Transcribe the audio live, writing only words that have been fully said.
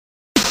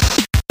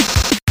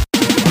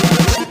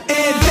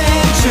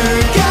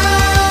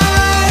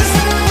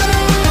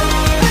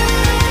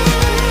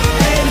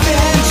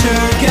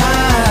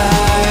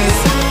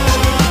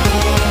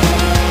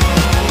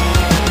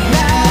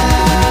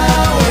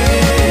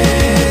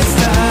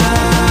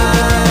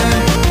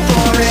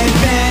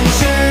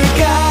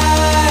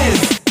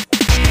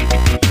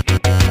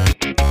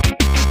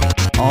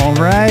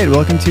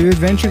welcome to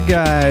Adventure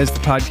Guys,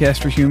 the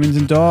podcast for humans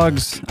and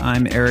dogs.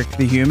 I'm Eric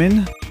the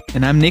Human.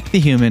 And I'm Nick the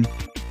Human.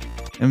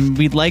 And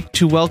we'd like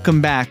to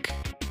welcome back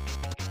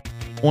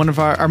one of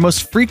our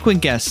most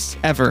frequent guests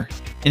ever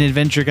in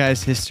Adventure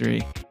Guys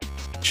history,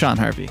 Sean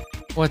Harvey.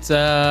 What's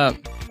up?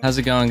 How's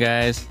it going,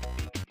 guys?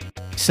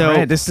 So, all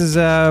right, this is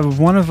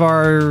one of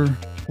our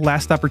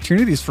last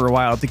opportunities for a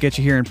while to get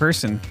you here in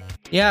person.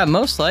 Yeah,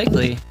 most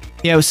likely.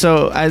 Yeah,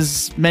 so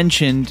as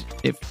mentioned,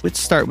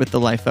 let's start with the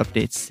life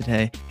updates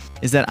today,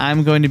 is that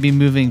I'm going to be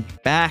moving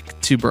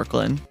back to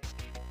Brooklyn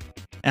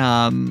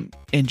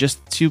in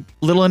just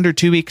little under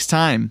 2 weeks'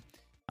 time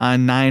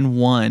on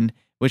 9/1,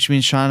 which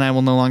means Sean and I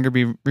will no longer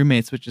be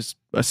roommates, which is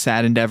a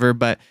sad endeavor.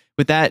 But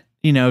with that,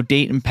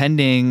 date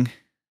impending,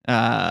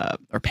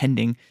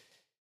 pending,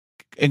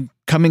 and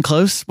coming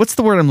close, what's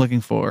the word I'm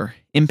looking for?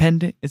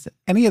 Impending? Is it?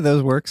 Any of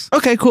those works.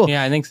 Okay, cool.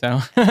 Yeah, I think so.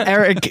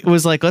 Eric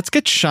was like, let's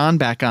get Sean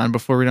back on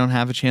before we don't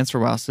have a chance for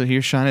a while. So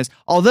here Sean is.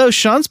 Although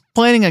Sean's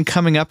planning on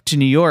coming up to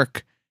New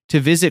York to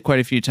visit quite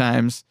a few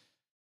times.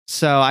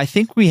 So I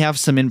think we have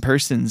some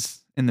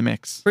in-persons in the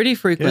mix. Pretty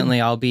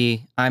frequently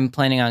I'm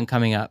planning on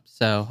coming up.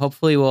 So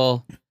hopefully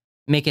we'll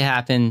make it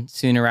happen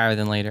sooner rather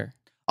than later.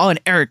 Oh,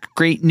 and Eric,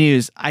 great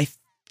news. I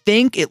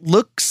think it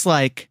looks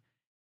like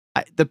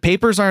the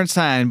papers aren't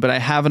signed, but I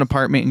have an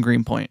apartment in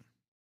Greenpoint.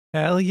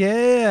 Hell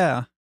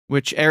yeah.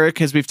 Which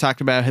Eric, as we've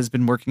talked about, has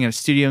been working at a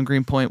studio in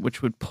Greenpoint,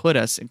 which would put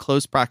us in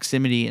close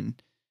proximity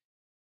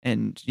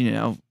and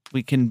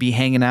we can be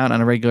hanging out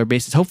on a regular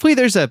basis. Hopefully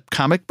there's a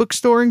comic book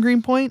store in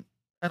Greenpoint.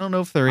 I don't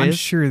know if there is. I'm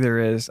sure there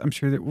is. I'm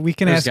sure that we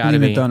can There's ask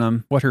Nina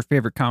Dunham what her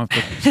favorite comic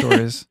book store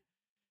is.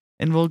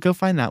 And we'll go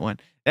find that one.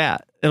 Yeah,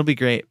 it'll be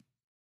great.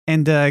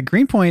 And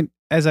Greenpoint,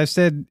 as I've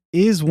said,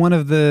 is one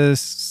of the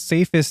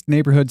safest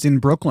neighborhoods in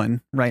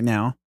Brooklyn right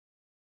now.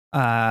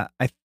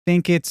 I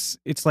think it's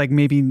like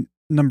maybe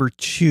number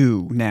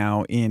 2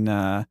 now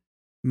in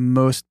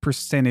most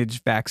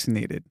percentage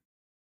vaccinated.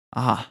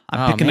 I'm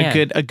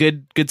picking a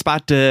good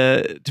spot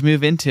to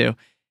move into.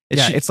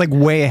 It's like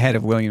way ahead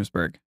of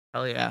Williamsburg.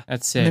 Hell yeah.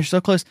 That's sick. They're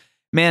so close.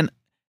 Man,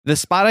 the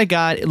spot I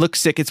got, it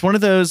looks sick. It's one of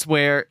those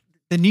where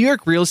the New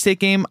York real estate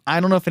game, I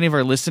don't know if any of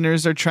our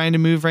listeners are trying to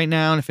move right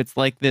now and if it's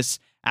like this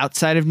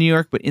outside of New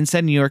York, but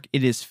inside New York,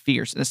 it is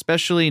fierce. And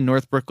especially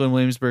North Brooklyn,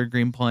 Williamsburg,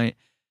 Greenpoint,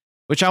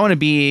 which I want to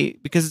be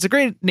because it's a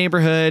great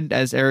neighborhood,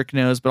 as Eric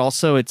knows, but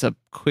also it's a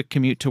quick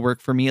commute to work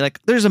for me. Like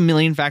there's a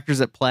million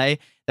factors at play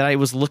that I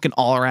was looking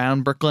all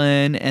around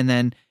Brooklyn. And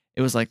then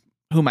it was like,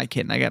 who am I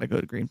kidding? I got to go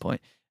to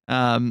Greenpoint.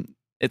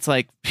 It's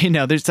like,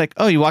 there's like,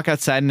 oh, you walk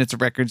outside and it's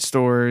record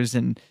stores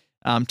and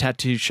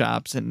tattoo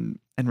shops and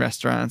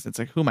restaurants. It's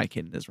like, who am I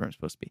kidding? This is where I'm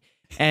supposed to be.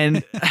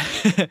 And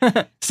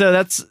so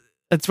that's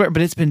where,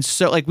 but it's been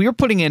so like we were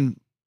putting in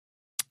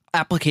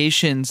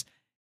applications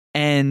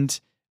and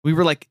we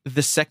were like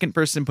the second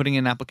person putting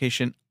in an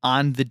application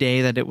on the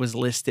day that it was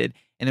listed.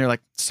 And they're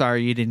like,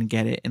 sorry, you didn't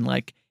get it. And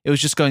like, it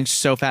was just going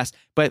so fast,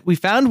 but we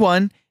found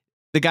one.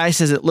 The guy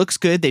says it looks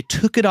good. They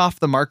took it off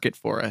the market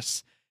for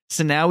us.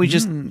 So now we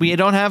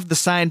don't have the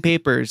signed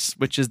papers,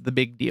 which is the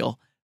big deal,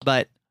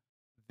 but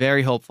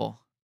very hopeful.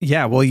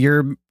 Yeah, well,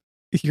 you're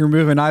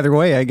moving either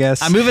way, I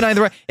guess. I'm moving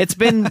either way. It's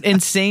been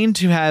insane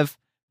to have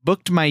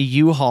booked my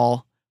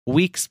U-Haul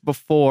weeks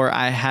before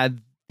I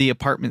had the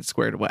apartment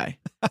squared away.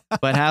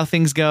 But how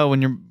things go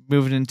when you're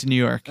moving into New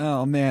York.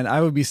 Oh, man, I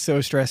would be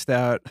so stressed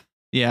out.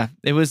 Yeah,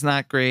 it was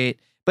not great.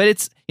 But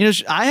it's,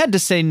 I had to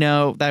say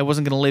no, that I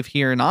wasn't going to live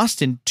here in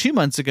Austin 2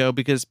 months ago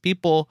because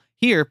people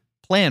here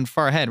plan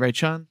far ahead, right,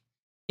 Sean?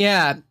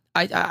 Yeah,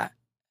 I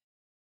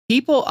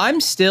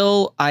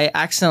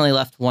accidentally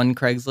left one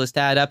Craigslist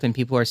ad up and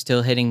people are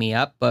still hitting me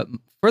up. But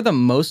for the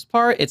most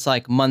part, it's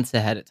like months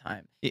ahead of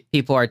time.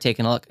 People are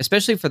taking a look,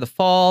 especially for the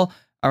fall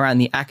around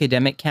the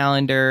academic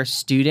calendar.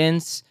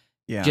 Students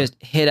just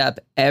hit up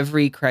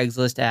every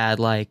Craigslist ad.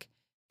 Like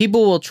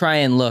people will try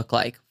and look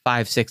like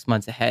 5-6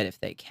 months ahead if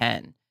they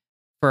can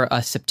for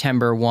a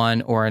September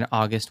 1 or an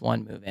August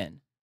 1 move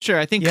in. Sure,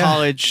 I think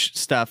college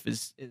stuff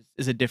is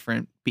a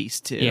different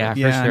beast too. Yeah, for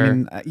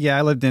sure.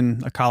 I lived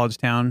in a college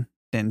town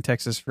in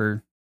Texas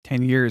for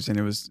 10 years, and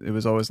it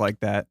was always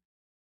like that.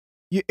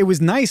 It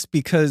was nice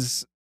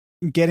because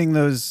getting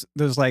those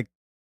like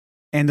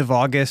end of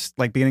August,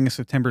 like beginning of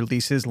September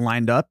leases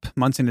lined up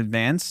months in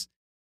advance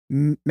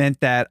meant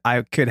that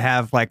I could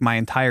have like my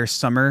entire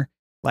summer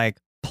like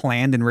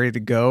planned and ready to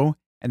go,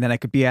 and then I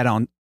could be out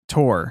on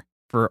tour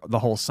for the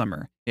whole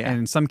summer. Yeah. And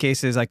in some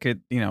cases I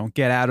could,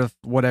 get out of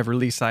whatever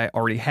lease I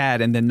already had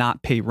and then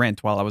not pay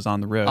rent while I was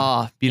on the road.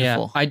 Oh,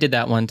 beautiful. Yeah, I did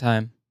that one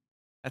time.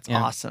 That's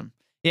awesome.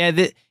 Yeah.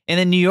 And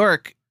in New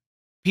York,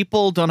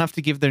 people don't have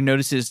to give their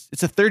notices.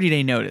 It's a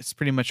 30-day notice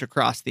pretty much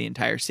across the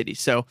entire city.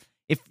 So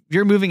if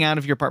you're moving out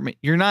of your apartment,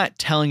 you're not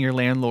telling your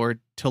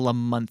landlord till a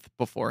month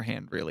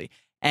beforehand, really.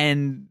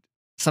 And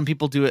some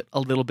people do it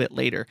a little bit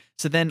later.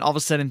 So then all of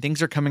a sudden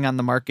things are coming on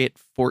the market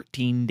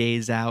 14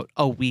 days out,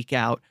 a week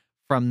out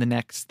from the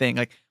next thing.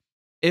 Like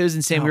it was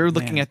insane. We were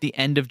looking at the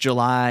end of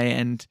July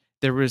and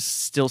there was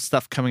still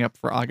stuff coming up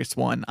for August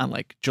 1 on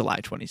like July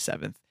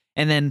 27th.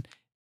 And then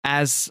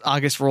as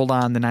August rolled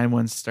on, the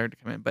 9-1s started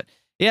to come in. But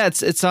yeah,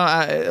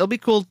 it'll be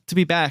cool to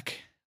be back.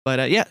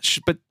 But yeah,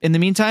 but in the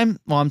meantime,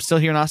 I'm still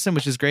here in Austin,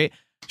 which is great.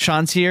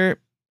 Sean's here.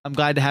 I'm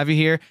glad to have you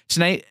here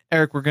tonight,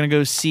 Eric. We're gonna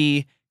go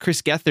see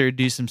Chris Gethard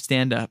do some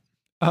stand up.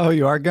 Oh,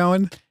 you are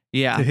going?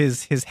 Yeah, to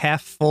his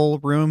half full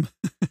room.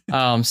 Oh,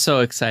 I'm so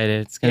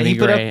excited. It's gonna be he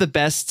put great. up the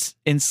best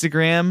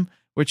Instagram,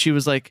 which he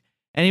was like,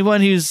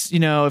 anyone who's,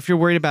 if you're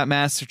worried about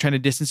masks or trying to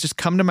distance, just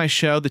come to my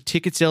show. The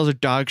ticket sales are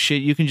dog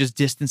shit. You can just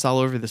distance all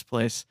over this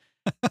place.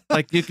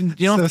 Like you don't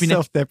so have to be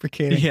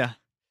self-deprecating. Yeah.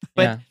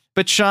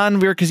 But Sean,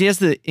 because he has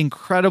the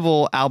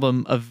incredible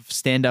album of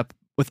stand up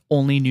with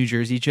only New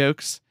Jersey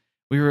jokes.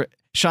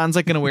 Sean's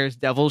like going to wear his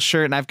Devils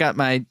shirt, and I've got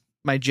my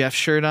Jeff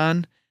shirt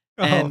on.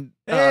 And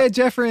hey,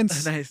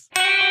 Jefference. Nice.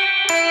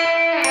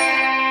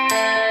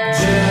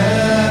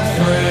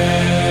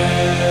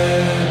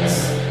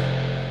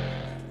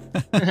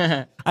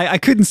 I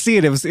couldn't see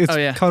it. It's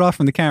cut off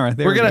from the camera.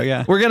 There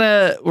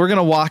we're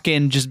gonna walk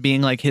in just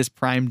being like his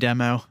prime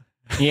demo.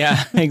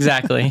 Yeah,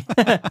 exactly.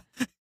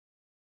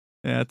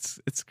 Yeah,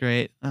 it's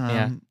great.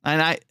 And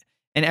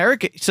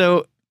Eric.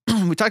 So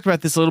we talked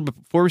about this a little bit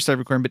before we started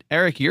recording, but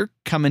Eric, you're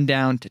coming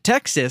down to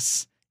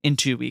Texas in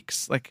 2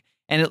 weeks.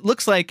 And it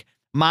looks like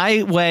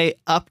my way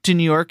up to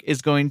New York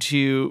is going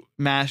to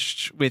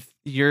match with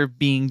your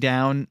being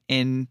down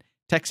in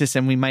Texas,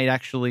 and we might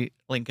actually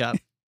link up.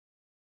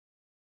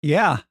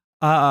 Yeah.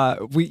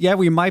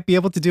 We might be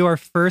able to do our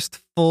first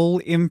full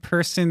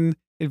in-person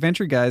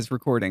Adventure Guys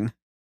recording.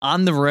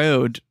 On the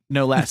road,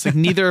 no less. Like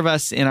neither of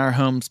us in our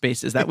home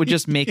spaces. That would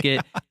just make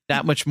it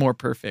that much more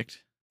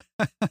perfect.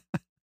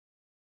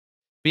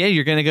 But yeah,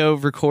 you're going to go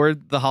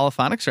record the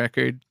Holophonics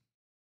record.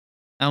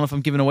 I don't know if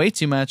I'm giving away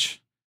too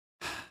much.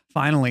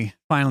 Finally.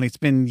 It's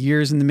been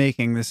years in the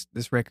making, this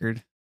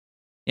record.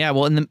 Yeah,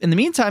 well, in the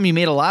meantime, you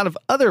made a lot of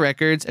other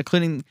records,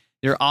 including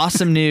your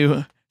awesome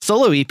new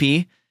solo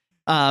EP,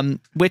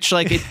 which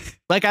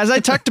as I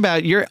talked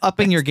about, you're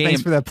upping your game.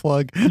 Thanks for that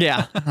plug.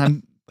 Yeah.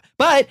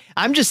 But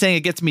I'm just saying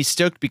it gets me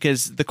stoked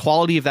because the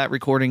quality of that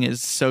recording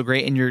is so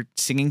great, and your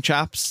singing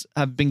chops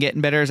have been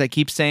getting better, as I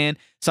keep saying.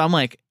 So I'm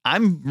like,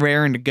 I'm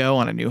raring to go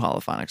on a new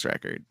Holophonics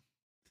record.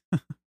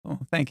 Oh,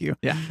 thank you.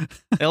 Yeah,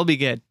 it'll be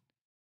good.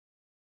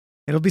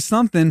 It'll be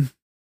something.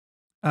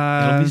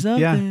 It'll be something.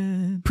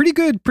 Yeah, pretty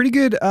good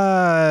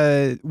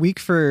week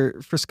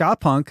for ska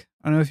punk.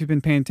 I don't know if you've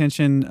been paying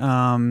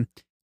attention.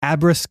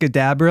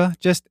 Abracadabra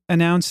just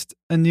announced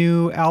a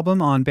new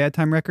album on Bad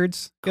Time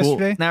Records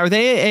yesterday. Now, are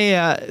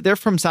they they're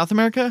from South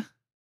America?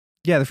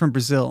 Yeah, they're from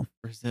Brazil.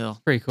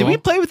 Pretty cool. Did we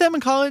play with them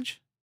in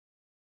college?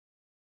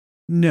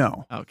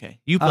 No. Okay.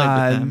 You played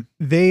with them.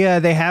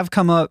 They have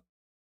come up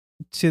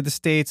to the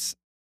States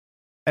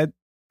at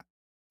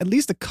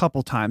least a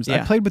couple times.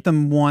 Yeah. I played with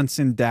them once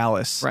in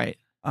Dallas. Right.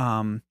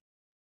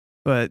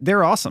 But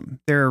they're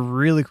awesome. They're a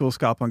really cool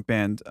ska punk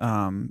band.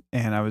 And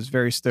I was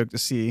very stoked to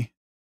see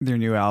their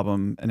new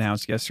album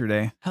announced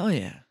yesterday. Hell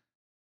yeah.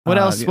 What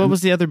else? What was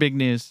the other big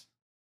news?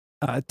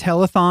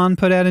 Telethon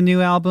put out a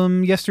new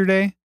album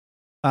yesterday.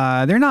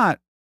 They're not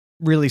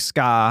really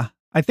ska.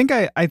 I think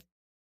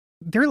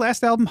their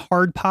last album,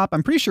 Hard Pop,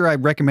 I'm pretty sure I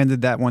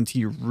recommended that one to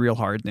you real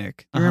hard,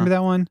 Nick. You remember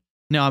that one?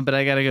 No, but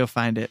I gotta go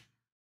find it.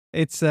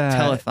 It's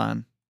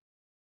Telethon.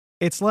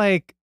 It's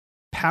like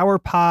power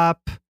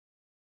pop,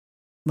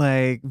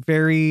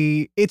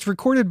 it's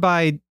recorded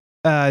by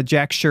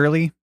Jack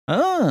Shirley.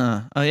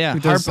 Oh yeah, who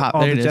does Hard Pop.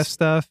 all There the it Jeff is.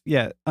 stuff.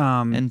 Yeah.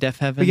 And Deaf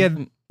Heaven. But yeah,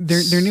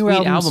 their new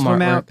Sweet album Swim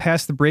artwork. Out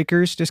Past the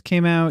Breakers just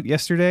came out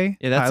yesterday.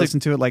 Yeah, I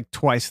listened to it like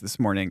twice this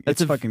morning. That's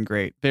It's fucking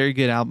great. Very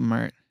good album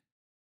art.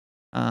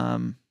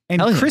 And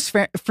hell yeah. Chris,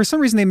 for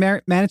some reason, they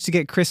managed to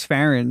get Chris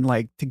Farron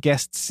to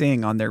guest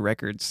sing on their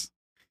records.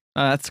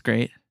 Oh, that's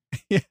great.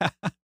 Yeah.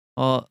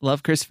 Well,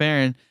 love Chris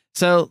Farron.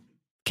 So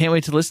can't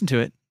wait to listen to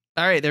it.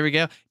 All right, there we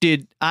go,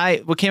 dude.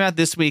 What came out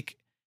this week?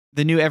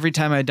 The new Every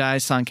Time I Die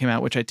song came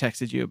out, which I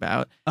texted you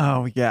about.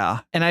 Oh yeah,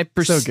 and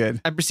so good.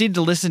 I proceeded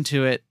to listen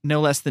to it no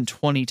less than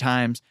 20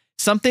 times.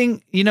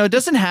 Something, it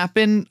doesn't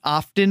happen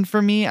often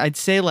for me. I'd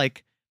say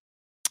like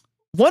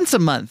once a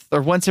month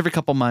or once every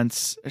couple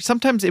months. Or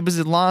sometimes it was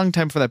a long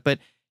time for that. But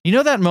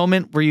that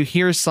moment where you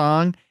hear a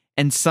song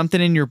and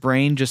something in your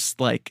brain just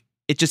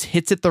it just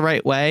hits it the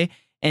right way,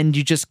 and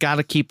you just got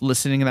to keep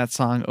listening to that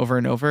song over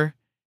and over.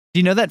 Do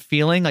you know that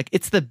feeling? Like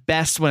it's the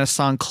best when a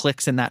song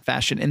clicks in that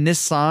fashion. And this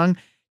song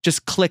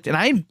just clicked. And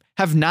I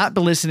have not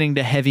been listening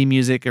to heavy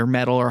music or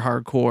metal or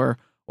hardcore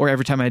or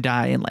Every Time I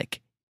Die in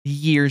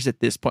years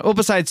at this point. Well,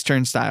 besides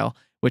Turnstile,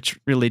 which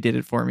really did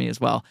it for me as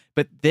well.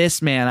 But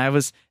this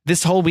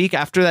whole week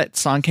after that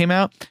song came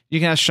out, you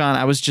can ask Sean,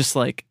 I was just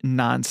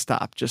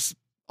nonstop, just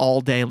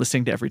all day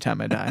listening to Every Time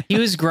I Die. He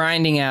was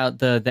grinding out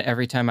the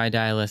Every Time I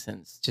Die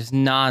listens, just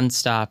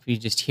nonstop. You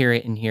just hear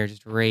it in here,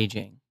 just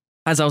raging.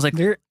 As I was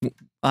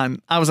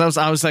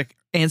I was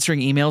answering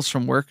emails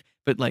from work,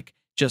 but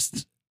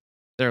just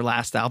their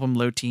last album,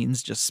 Low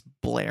Teens, just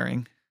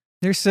blaring.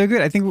 They're so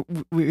good. I think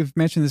we've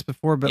mentioned this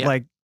before,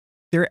 but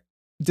their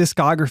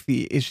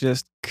discography is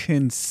just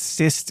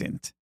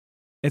consistent.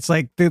 It's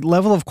like the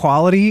level of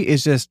quality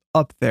is just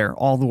up there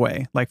all the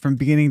way, like from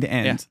beginning to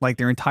end, Yeah. like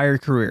their entire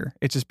career.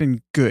 It's just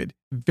been good,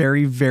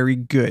 very, very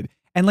good.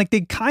 And like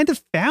they kind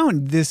of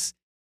found this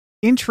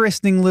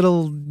interesting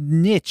little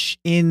niche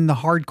in the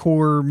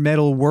hardcore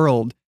metal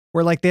world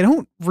where like they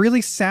don't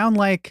really sound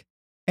like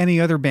any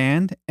other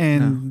band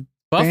and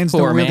bands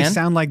don't Buffcore, really man.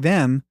 sound like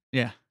them.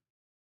 Yeah.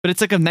 But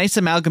it's like a nice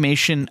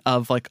amalgamation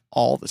of like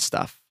all the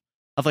stuff,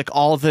 of like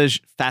all the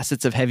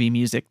facets of heavy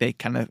music they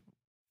kind of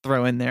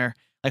throw in there,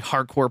 like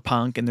hardcore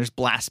punk, and there's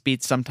blast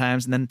beats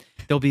sometimes, and then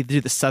they'll do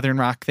the southern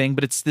rock thing,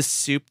 but it's this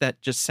soup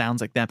that just sounds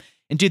like them.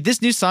 And dude,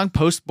 this new song,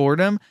 Post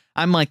Boredom,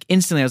 I'm like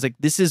instantly, I was like,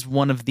 this is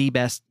one of the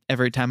best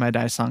Every Time I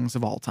Die songs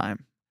of all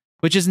time,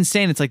 which is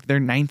insane. It's like their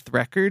 9th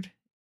record,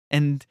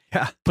 and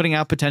putting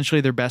out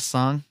potentially their best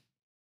song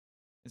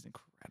is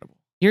incredible.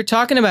 You're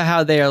talking about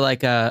how they are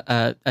like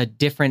a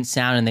different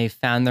sound and they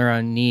found their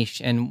own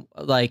niche. And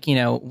like, you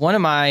know, one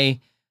of my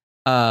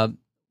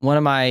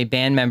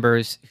band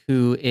members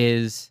who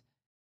is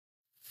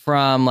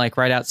from like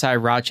right outside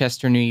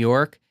Rochester, New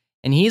York,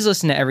 and he's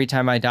listened to Every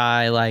Time I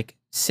Die like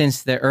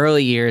since the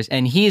early years,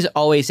 and he's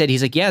always said,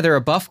 he's like, yeah, they're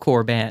a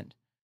buffcore band.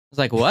 I was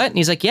like, what? And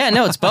he's like, yeah,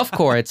 no, it's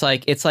buffcore.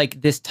 It's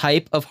like this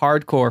type of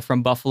hardcore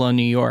from Buffalo,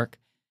 New York.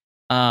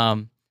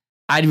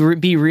 I'd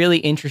be really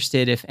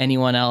interested if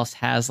anyone else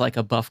has like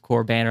a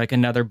buffcore band or like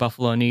another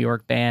Buffalo, New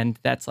York band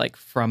that's like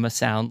from a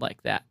sound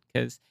like that,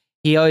 because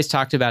he always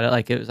talked about it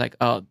like it was like,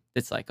 oh,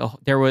 it's like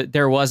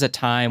there was a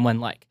time when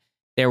like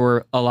there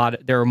were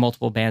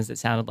multiple bands that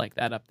sounded like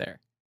that up there.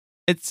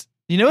 It's,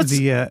 you know, it's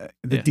The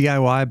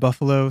DIY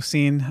Buffalo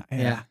scene.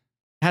 Yeah.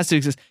 It has to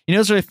exist. You know,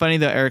 it's really funny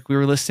though, Eric. We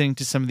were listening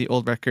to some of the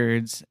old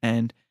records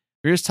and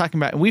we were just talking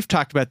about, and we've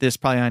talked about this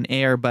probably on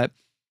air, but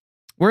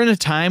we're in a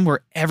time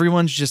where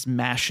everyone's just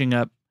mashing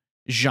up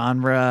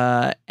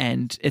genre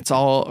and it's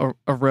all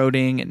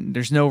eroding and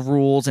there's no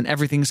rules and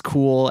everything's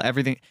cool.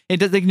 Everything, it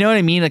does, like, you know what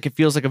I mean? Like it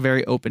feels like a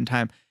very open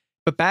time.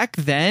 But back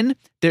then,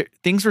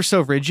 things were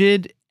so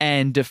rigid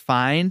and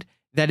defined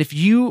that if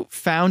you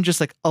found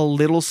just like a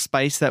little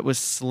spice that was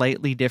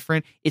slightly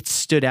different, it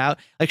stood out.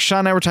 Like Sean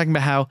and I were talking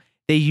about how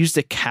they used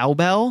a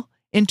cowbell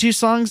in 2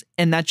 songs,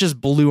 and that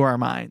just blew our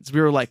minds.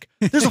 We were like,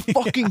 there's a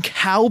fucking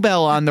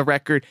cowbell on the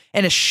record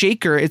and a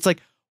shaker. It's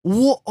like,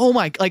 whoa, oh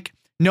my, like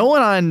no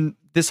one on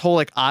this whole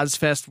like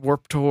Ozfest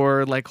Warped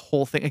Tour, like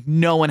whole thing, like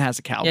no one has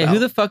a cowbell. Yeah, who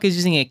the fuck is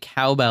using a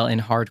cowbell in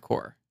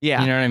hardcore?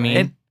 Yeah. You know what I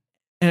mean?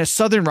 And a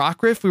southern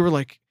rock riff, we were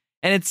like,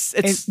 and it's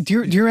And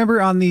do you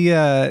remember on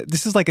the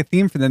this is like a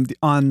theme for them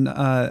on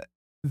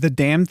the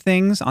Damned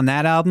Things on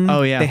that album?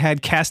 Oh, yeah. They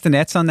had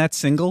castanets on that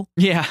single.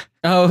 yeah.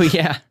 Oh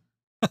yeah.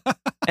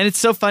 And it's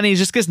so funny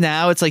just because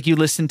now it's like you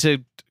listen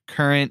to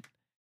current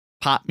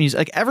pop music,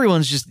 like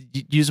everyone's just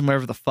using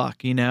whatever the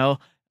fuck, you know?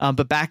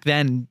 But back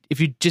then, if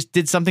you just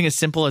did something as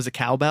simple as a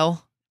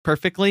cowbell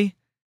perfectly,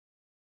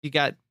 you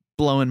got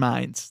blowing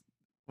minds.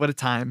 What a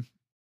time.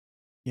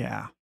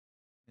 Yeah.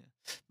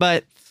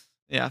 But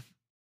yeah.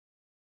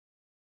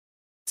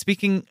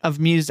 Speaking of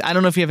music, I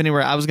don't know if you have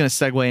anywhere. I was going to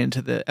segue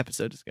into the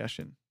episode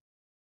discussion.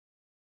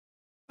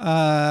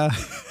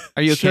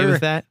 Are Are you okay with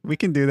that? We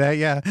can do that,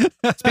 yeah.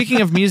 Speaking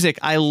of music,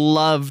 I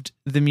loved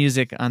the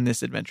music on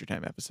this Adventure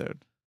Time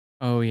episode.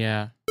 Oh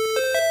yeah.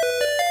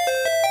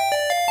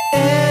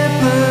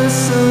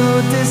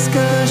 Episode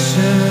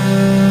discussion.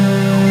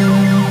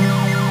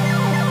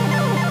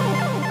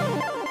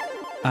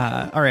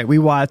 All right, we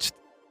watched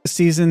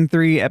season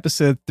 3,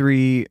 episode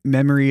 3,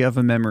 Memory of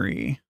a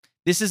Memory.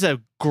 This is a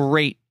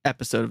great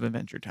episode of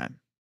Adventure Time.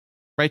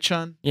 Right,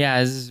 Sean? Yeah,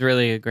 this is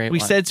really a great We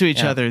one. said to each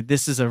Yeah. other,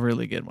 this is a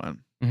really good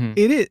one. Mhm.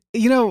 It is,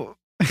 you know,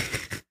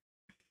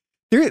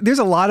 there's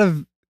a lot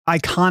of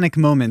iconic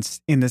moments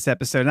in this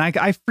episode, and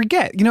I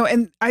forget, you know,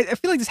 and I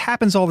feel like this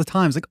happens all the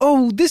time. It's like,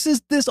 oh, this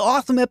is this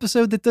awesome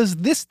episode that does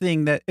this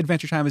thing that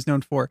Adventure Time is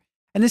known for,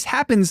 and this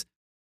happens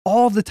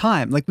all the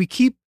time. Like we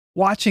keep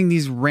watching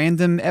these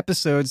random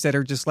episodes that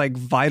are just like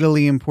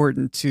vitally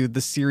important to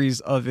the series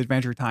of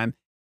Adventure Time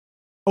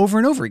over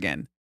and over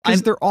again,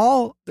 because they're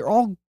all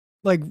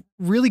like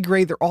really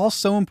great. They're all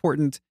so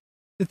important.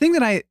 The thing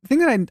that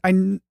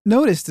I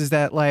noticed is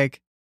that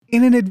like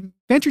in an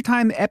Adventure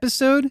Time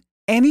episode,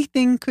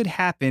 anything could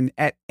happen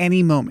at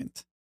any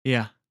moment.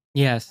 Yeah.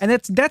 Yes. And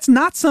that's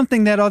not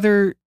something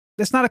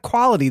that's not a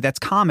quality that's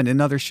common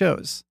in other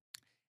shows.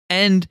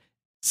 And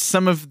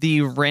some of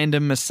the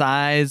random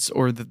asides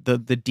or the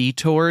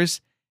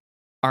detours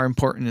are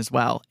important as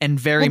well and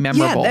very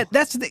memorable. Yeah,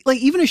 that's like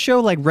even a show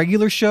like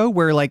Regular Show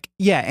where like,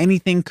 yeah,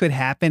 anything could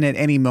happen at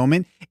any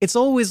moment. It's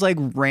always like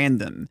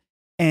random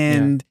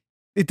and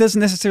it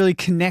doesn't necessarily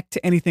connect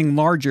to anything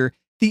larger.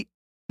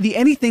 The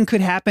anything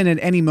could happen at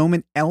any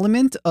moment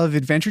element of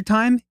Adventure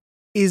Time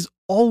is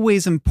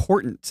always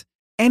important.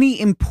 Any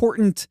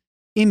important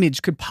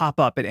image could pop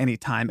up at any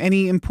time.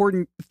 Any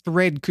important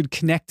thread could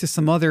connect to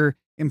some other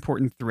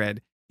important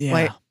thread. Yeah.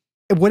 Like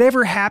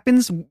whatever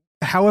happens,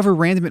 however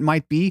random it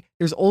might be,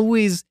 there's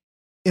always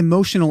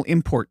emotional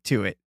import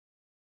to it.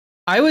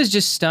 I was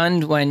just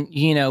stunned when,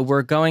 you know,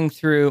 we're going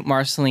through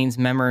Marceline's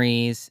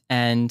memories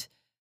and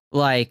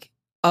like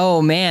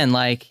oh man,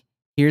 like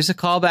here's a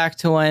callback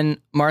to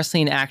when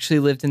Marceline actually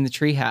lived in the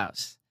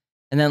treehouse.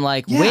 And then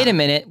like, Yeah. wait a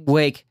minute,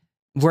 wait,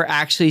 we're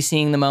actually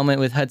seeing the moment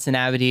with Hudson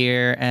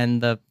Abadir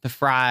and the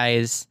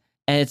Fries.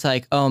 And it's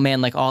like, oh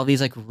man, like all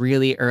these like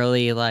really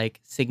early, like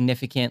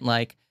significant,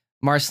 like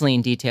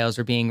Marceline details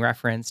are being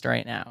referenced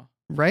right now.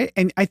 Right.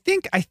 And I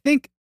think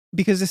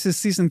because this is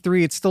season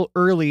 3, it's still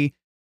early.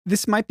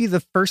 This might be the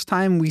first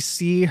time we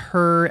see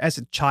her as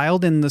a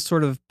child in the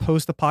sort of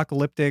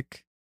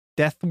post-apocalyptic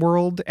death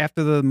world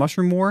after the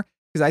Mushroom War.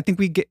 Because I think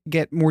we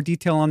get more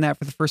detail on that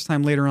for the first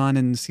time later on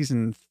in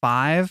season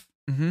 5.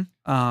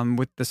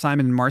 With the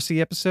Simon and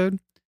Marcy episode.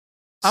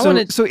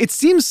 So it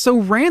seems so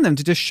random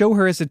to just show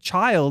her as a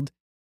child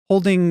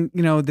holding,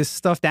 this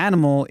stuffed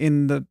animal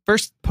in the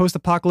First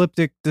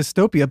post-apocalyptic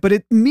dystopia, but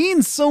it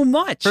means so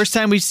much. First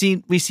time we see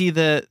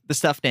the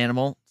stuffed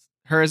animal,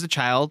 her as a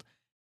child,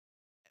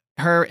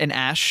 her and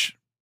Ash,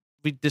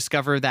 we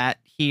discover that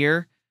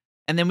here,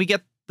 and then we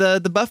get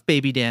the Buff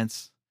Baby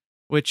dance,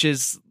 which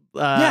is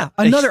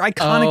another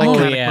iconic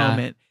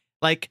moment.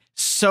 Like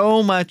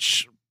so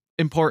much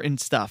important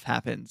stuff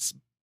happens.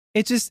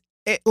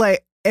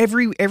 Like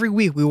every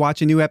week we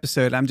watch a new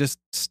episode. I'm just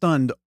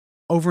stunned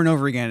over and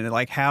over again at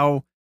like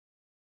how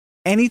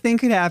anything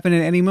could happen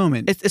at any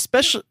moment. It's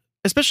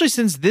especially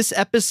since this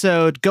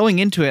episode, going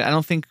into it, I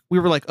don't think we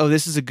were like, oh,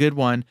 this is a good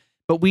one,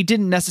 but we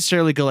didn't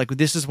necessarily go like,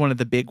 this is one of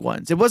the big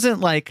ones. It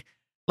wasn't like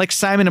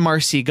Simon and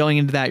Marcy going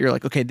into that. You're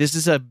like, okay, this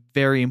is a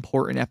very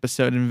important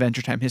episode in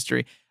Adventure Time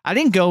history. I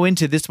didn't go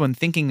into this one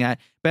thinking that,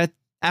 but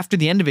after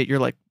the end of it, you're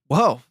like,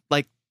 whoa,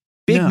 like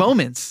big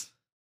moments.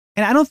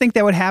 And I don't think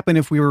that would happen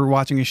if we were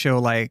watching a show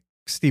like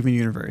Steven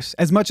Universe.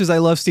 As much as I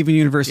love Steven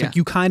Universe, like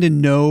you kind of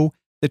know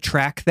the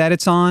track that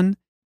it's on.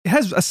 It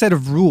has a set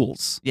of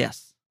rules.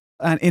 Yes.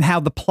 And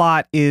how the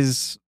plot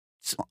is,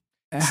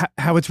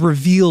 how it's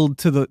revealed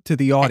to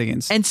the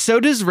audience. And so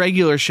does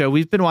regular show.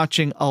 We've been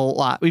watching a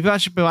lot. We've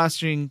been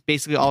watching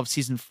basically all of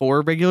season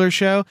 4 regular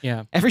show.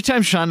 Yeah. Every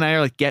time Sean and I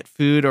are like, get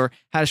food or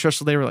had a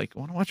stressful day, we're like, I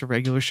want to watch a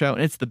regular show.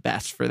 And it's the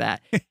best for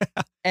that.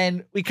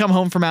 And we come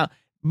home from out.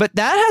 But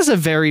that has a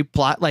very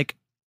plot, like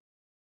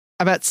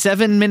about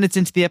 7 minutes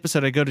into the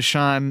episode, I go to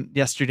Sean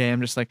yesterday. I'm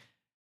just like,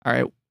 all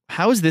right,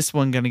 how is this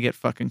one going to get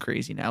fucking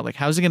crazy now? Like,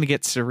 how's it going to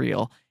get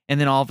surreal?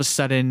 And then all of a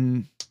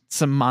sudden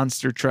some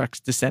monster trucks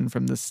descend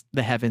from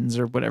the heavens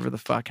or whatever the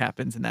fuck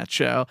happens in that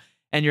show.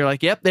 And you're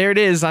like, yep, there it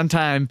is on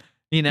time.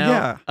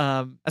 Yeah.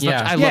 I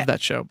love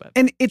that show, but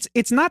and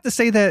it's not to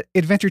say that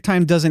Adventure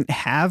Time doesn't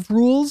have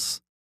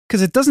rules,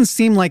 because it doesn't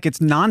seem like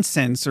it's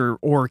nonsense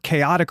or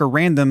chaotic or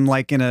random,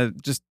 like in a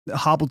just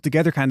hobbled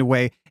together kind of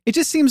way. It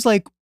just seems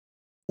like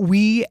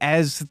we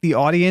as the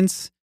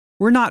audience,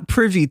 we're not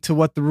privy to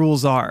what the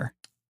rules are.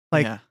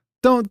 Like,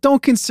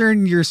 don't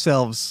concern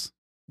yourselves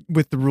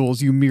with the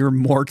rules, you mere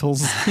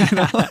mortals.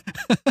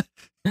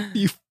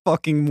 You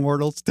fucking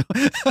mortals.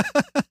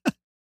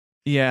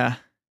 yeah.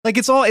 Like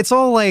it's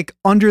all like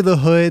under the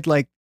hood.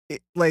 Like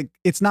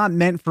it's not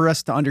meant for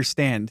us to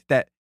understand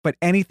that, but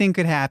anything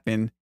could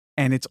happen.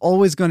 And it's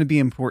always going to be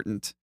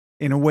important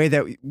in a way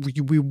that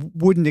we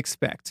wouldn't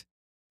expect.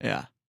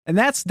 Yeah. And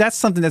that's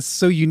something that's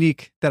so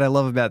unique that I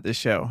love about this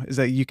show, is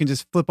that you can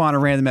just flip on a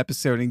random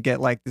episode and get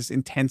like this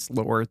intense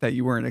lore that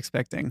you weren't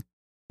expecting.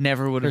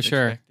 Never would have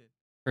expected.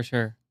 For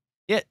sure.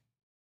 Yeah.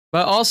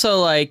 But also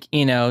like,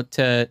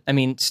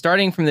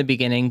 starting from the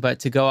beginning, but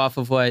to go off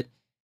of what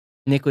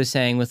Nick was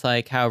saying with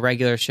like how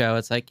regular show,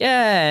 it's like,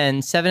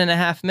 and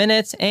 7.5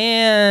 minutes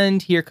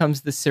and here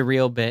comes the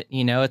surreal bit,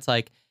 it's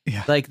like,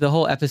 like the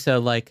whole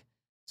episode like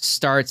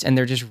starts and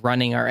they're just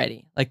running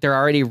already. Like they're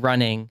already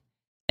running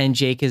and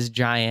Jake is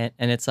giant.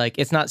 And it's like,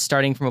 it's not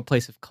starting from a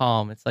place of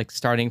calm. It's like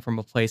starting from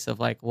a place of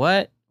like,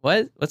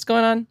 what's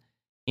going on?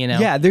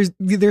 Yeah,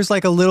 there's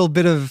like a little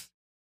bit of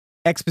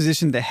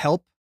exposition to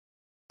help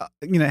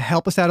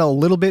us out a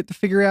little bit to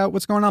figure out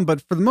what's going on.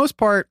 But for the most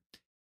part,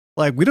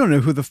 like, we don't know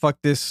who the fuck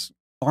this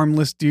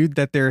armless dude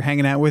that they're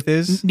hanging out with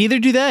is. Neither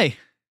do they.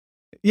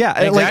 Yeah.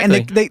 Exactly.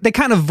 Like, and they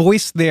kind of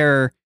voice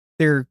their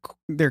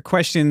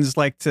questions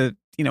like to,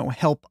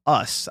 help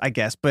us, I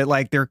guess. But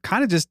like, they're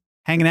kind of just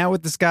hanging out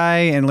with this guy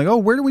and like, oh,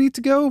 where do we need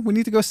to go? We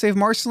need to go save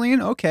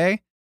Marceline.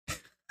 Okay.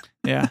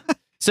 Yeah.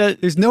 So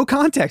there's no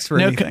context for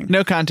anything.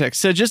 No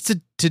context. So just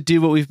to do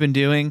what we've been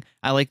doing,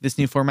 I like this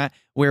new format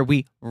where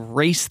we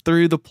race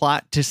through the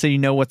plot so you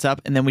know what's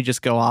up, and then we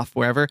just go off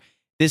wherever.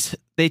 This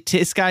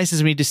guy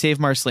says we need to save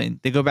Marceline.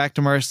 They go back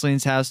to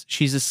Marceline's house.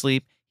 She's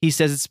asleep. He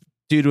says it's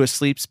due to a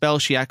sleep spell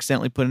she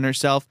accidentally put in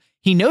herself.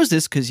 He knows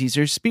this because he's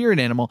her spirit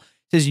animal.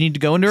 Says you need to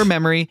go into her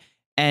memory,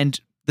 and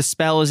the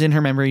spell is in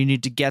her memory. You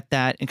need to get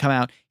that and come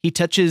out. He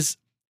touches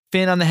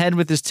Finn on the head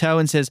with his toe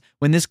and says,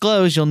 when this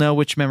glows, you'll know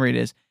which memory it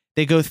is.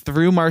 They go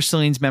through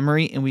Marceline's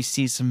memory, and we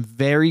see some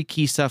very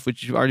key stuff,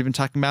 which you've already been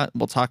talking about.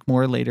 We'll talk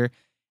more later.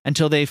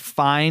 Until they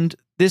find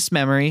this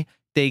memory,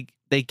 they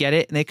get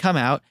it, and they come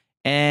out.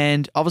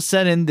 And all of a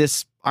sudden,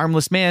 this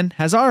armless man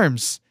has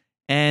arms.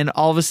 And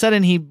all of a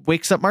sudden, he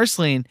wakes up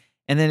Marceline.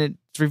 And then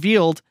it's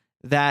revealed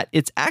that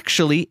it's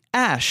actually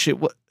Ash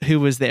who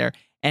was there.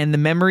 And the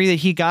memory that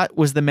he got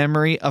was the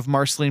memory of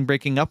Marceline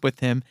breaking up with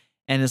him,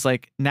 and is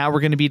like, now we're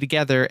going to be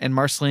together. And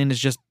Marceline is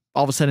just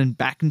all of a sudden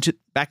back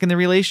in the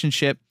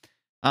relationship,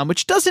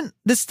 which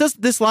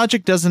this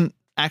logic doesn't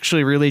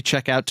actually really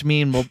check out to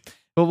me. And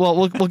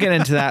we'll get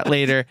into that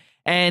later.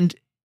 And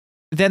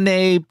then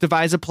they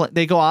devise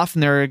they go off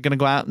and they're going to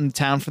go out in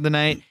town for the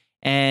night.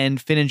 And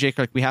Finn and Jake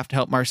are like, we have to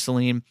help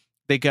Marceline.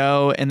 They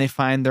go and they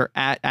find they're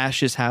at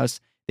Ash's house.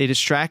 They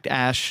distract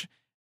Ash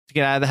to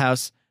get out of the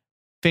house.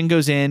 Finn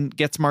goes in,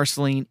 gets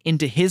Marceline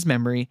into his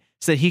memory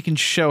so that he can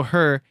show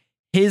her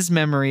his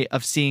memory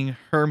of seeing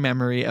her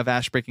memory of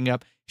Ash breaking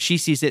up. She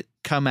sees it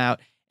come out,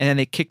 and then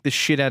they kick the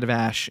shit out of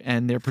Ash,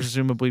 and they're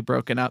presumably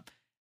broken up.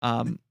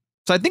 So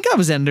I think I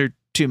was under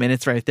 2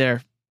 minutes right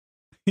there.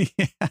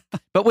 Yeah.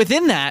 But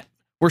within that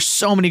were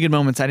so many good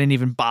moments I didn't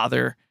even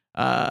bother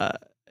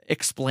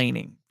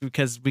explaining,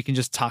 because we can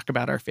just talk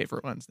about our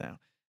favorite ones now.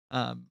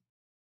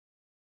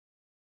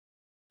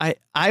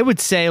 I would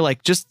say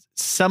like just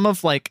some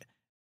of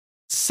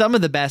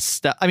the best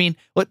stuff. I mean,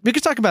 we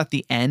could talk about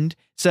the end.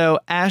 So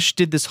Ash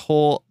did this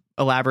whole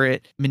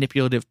elaborate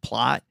manipulative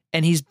plot,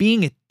 and he's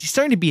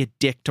starting to be a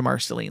dick to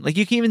Marceline. Like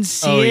you can even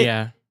see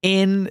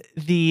in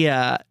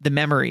the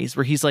memories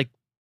where he's like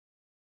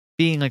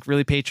being like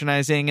really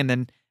patronizing and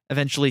then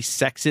eventually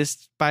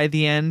sexist by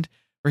the end,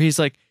 where he's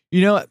like,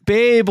 you know what,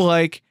 babe,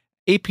 like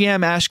 8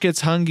 p.m. Ash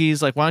gets hungry.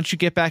 He's like, why don't you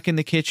get back in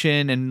the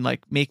kitchen and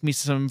like make me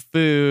some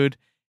food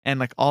and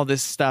like all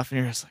this stuff. And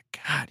you're just like,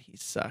 God, he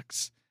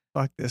sucks.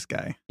 Fuck this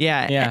guy.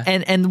 Yeah.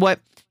 And what,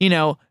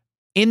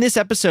 in this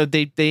episode,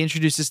 they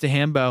introduce this to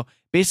Hambo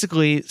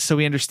basically so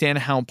we understand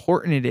how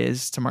important it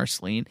is to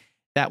Marceline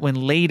that when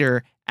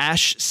later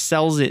Ash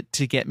sells it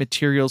to get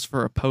materials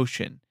for a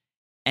potion.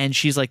 And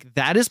she's like,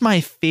 that is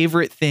my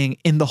favorite thing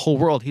in the whole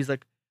world. He's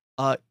like,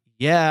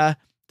 yeah,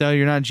 though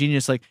you're not a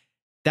genius. Like,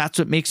 that's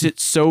what makes it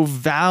so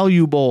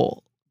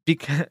valuable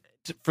because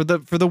for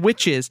the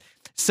witches.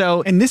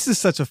 So, and this is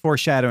such a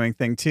foreshadowing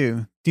thing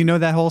too. Do you know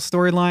that whole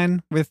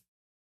storyline with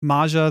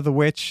Maja the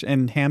witch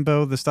and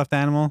Hambo the stuffed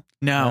animal?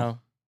 No.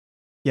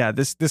 Yeah,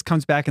 this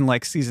comes back in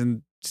like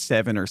season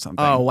 7 or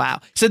something. Oh wow.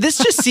 So this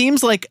just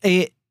seems like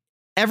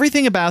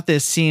everything about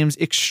this seems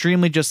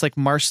extremely just like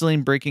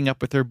Marceline breaking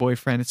up with her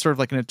boyfriend. It's sort of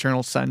like an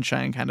Eternal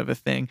Sunshine kind of a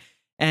thing.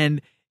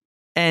 And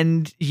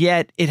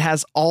yet it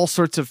has all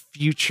sorts of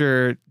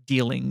future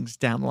dealings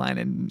down the line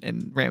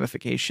and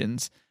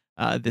ramifications.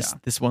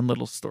 This one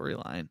little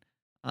storyline.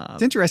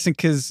 It's interesting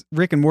because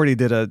Rick and Morty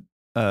did a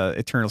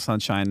Eternal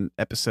Sunshine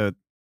episode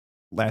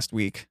last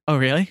week. Oh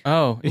really?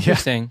 Oh,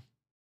 interesting.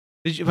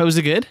 Was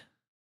it good?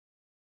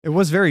 It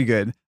was very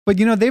good. But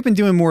they've been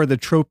doing more of the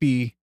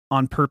tropey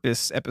on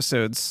purpose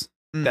episodes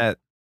that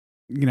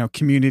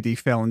Community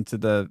fell into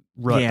the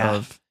rut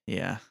of.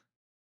 Yeah.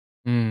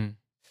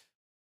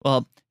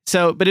 Well,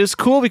 but it was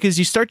cool because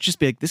you start to just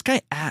be like, this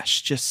guy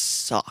Ash just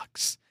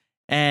sucks.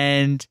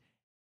 And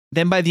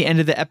then by the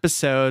end of the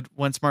episode,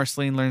 once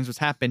Marceline learns what's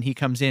happened, he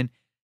comes in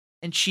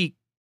and she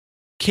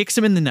kicks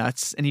him in the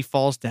nuts and he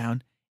falls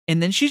down.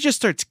 And then she just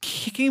starts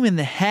kicking him in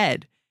the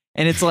head.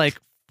 And it's like,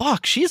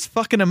 fuck, she's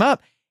fucking him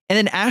up. And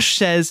then Ash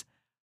says,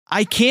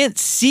 I can't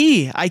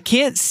see.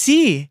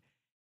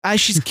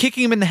 She's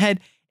kicking him in the head.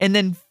 And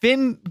then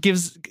Finn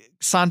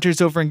saunters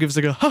over and gives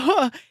like a ha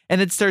ha,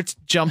 and it starts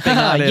jumping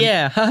on him.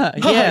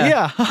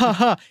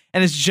 Yeah.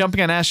 And it's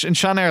jumping on Ash. And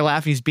Sean and I are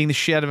laughing. He's beating the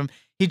shit out of him.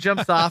 He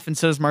jumps off, and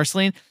so does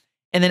Marceline.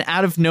 And then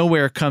out of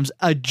nowhere comes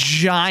a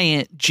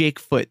giant Jake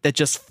foot that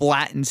just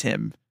flattens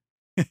him,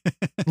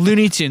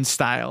 Looney Tunes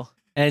style.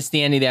 And it's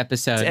the end of the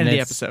episode. It's the end of the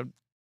episode.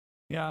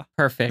 Yeah.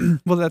 Perfect.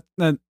 Well,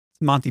 that's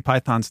Monty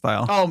Python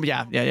style. Oh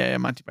yeah,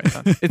 Monty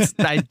Python.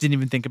 I didn't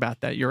even think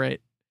about that. You're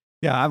right.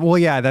 Yeah. Well,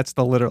 yeah, that's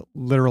the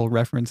literal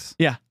reference.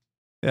 Yeah.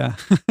 Yeah.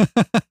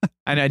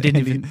 I didn't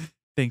even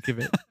think of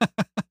it.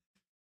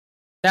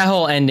 That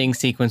whole ending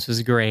sequence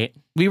was great.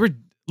 We were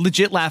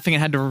legit laughing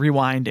and had to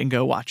rewind and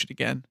go watch it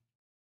again.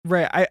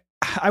 Right.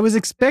 I was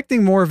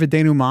expecting more of a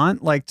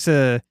denouement, like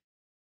to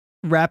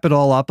wrap it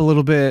all up a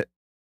little bit,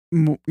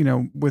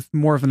 with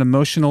more of an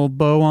emotional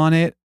bow on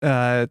it,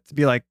 to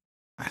be like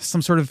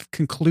some sort of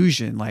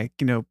conclusion, like,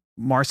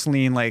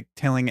 Marceline like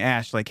telling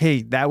Ash like,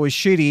 hey, that was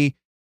shitty.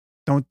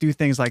 Don't do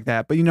things like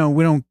that. But, we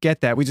don't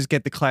get that. We just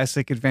get the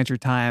classic Adventure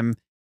Time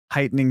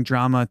heightening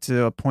drama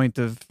to a point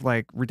of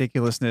like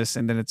ridiculousness,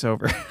 and then it's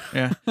over.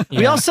 Yeah.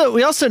 We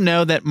also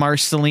know that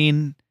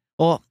Marceline,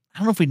 well, I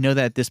don't know if we know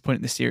that at this point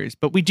in the series,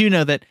 but we do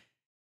know that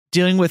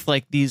dealing with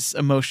like these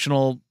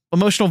emotional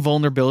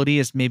vulnerability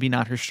is maybe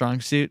not her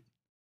strong suit.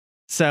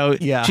 So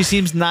yeah, she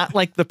seems not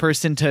like the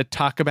person to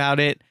talk about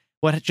it,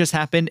 what just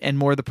happened, and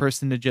more the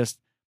person to just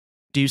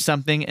do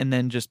something and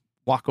then just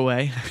walk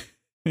away.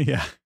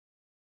 Yeah.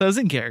 So it's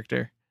in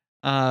character.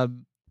 This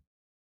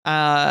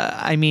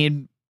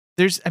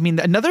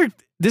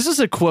is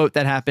a quote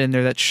that happened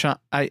there that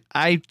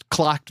I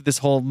clocked this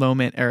whole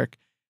moment, Eric,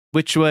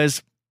 which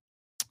was,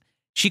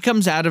 she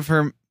comes out of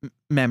her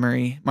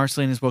memory.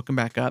 Marceline is woken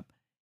back up,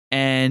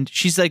 and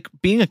she's like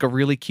being like a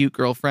really cute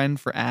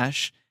girlfriend for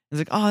Ash. It's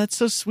like, oh, that's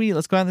so sweet.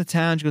 Let's go out in the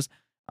town. She goes,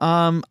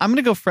 I'm going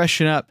to go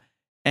freshen up.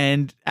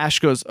 And Ash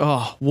goes,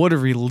 "Oh, what a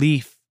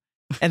relief."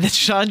 And then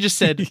Sean just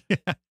said,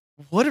 Yeah.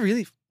 "What a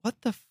relief. What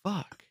the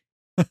fuck?"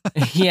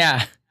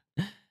 Yeah.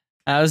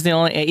 I was the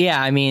only,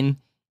 yeah, I mean,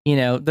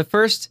 the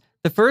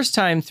first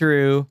time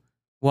through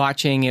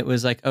watching it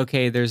was like,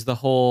 okay, there's the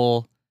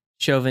whole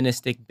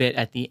chauvinistic bit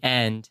at the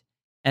end.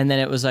 And then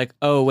it was like,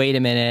 oh, wait a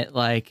minute.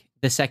 Like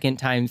the second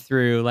time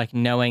through, like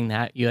knowing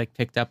that you like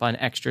picked up on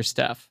extra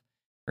stuff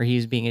where he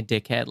was being a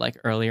dickhead like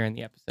earlier in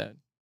the episode.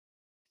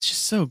 It's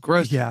just so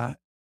gross. Yeah.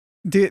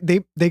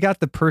 They got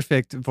the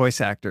perfect voice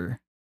actor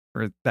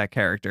for that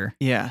character.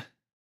 Yeah.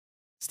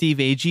 Steve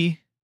Agee.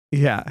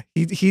 Yeah.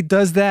 He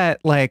does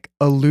that like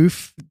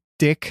aloof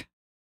dick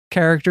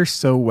character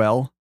so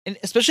well. And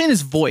especially in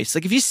his voice.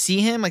 Like if you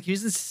see him, like he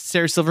was in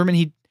Sarah Silverman,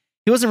 he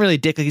wasn't really a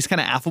dick. Like he's kind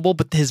of affable,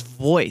 but his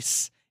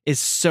voice is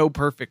so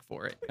perfect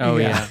for it. Oh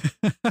yeah.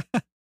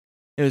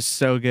 It was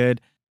so good.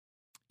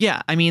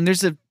 Yeah, I mean,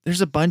 there's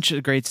a bunch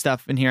of great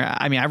stuff in here.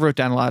 I mean, I wrote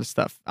down a lot of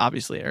stuff,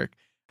 obviously, Eric.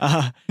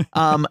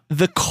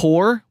 The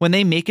core, when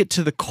they make it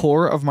to the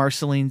core of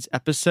Marceline's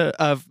episode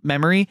of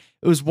memory,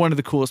 it was one of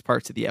the coolest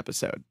parts of the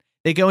episode.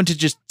 They go into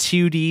just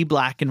 2D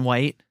black and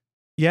white.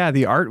 Yeah,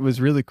 the art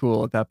was really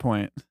cool at that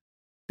point.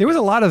 There was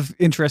a lot of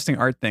interesting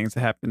art things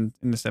that happened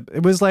in this episode.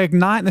 It was like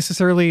not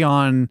necessarily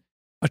on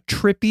a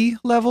trippy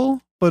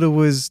level, but it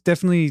was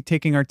definitely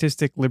taking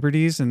artistic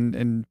liberties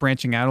and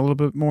branching out a little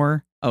bit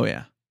more. Oh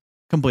yeah,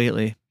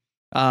 completely.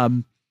 I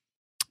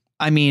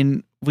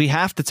mean, we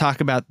have to talk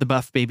about the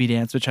Buff Baby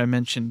Dance, which I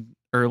mentioned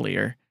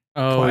earlier.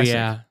 Oh Classic.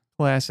 yeah.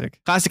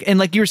 Classic. And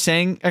like you were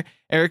saying,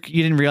 Eric,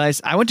 you didn't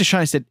realize. I went to Sean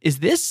and said, "Is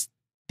this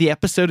the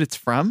episode it's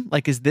from?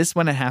 Like, is this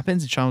when it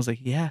happens?" And Sean was like,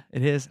 "Yeah,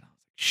 it is." I was like,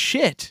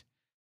 shit.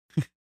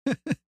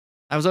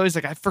 I was always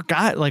like, I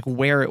forgot like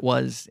where it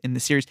was in the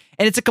series,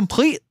 and it's a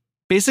complete,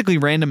 basically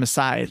random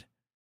aside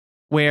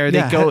where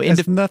they go it into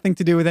has nothing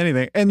to do with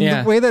anything. And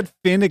Yeah. the way that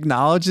Finn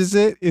acknowledges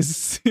it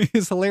is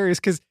hilarious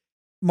because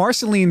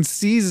Marceline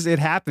sees it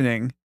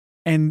happening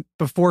and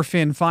before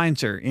Finn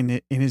finds her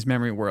in his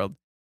memory world.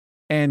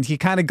 And he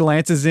kind of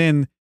glances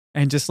in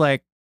and just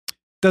like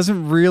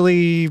doesn't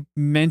really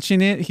mention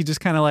it. He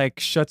just kind of like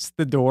shuts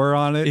the door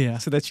on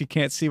it so that she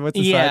can't see what's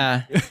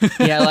inside. Yeah.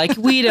 Yeah, like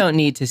we don't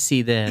need to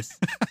see this.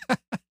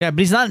 Yeah, but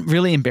he's not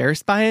really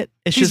embarrassed by it.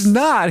 It's He's just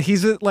not.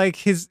 He's like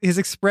his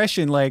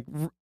expression like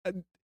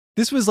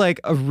this was like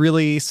a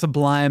really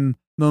sublime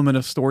moment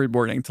of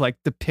storyboarding to like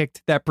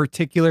depict that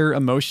particular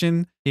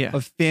emotion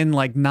of Finn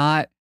like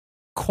not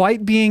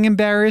quite being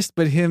embarrassed,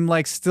 but him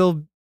like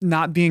still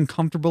not being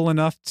comfortable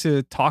enough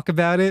to talk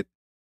about it.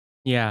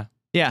 Yeah.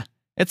 yeah.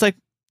 It's like,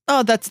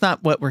 oh, that's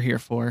not what we're here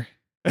for.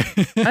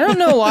 I don't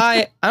know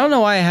why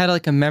I had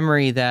like a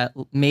memory that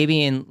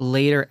maybe in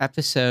later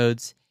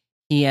episodes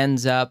he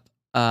ends up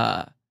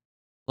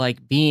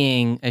like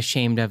being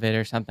ashamed of it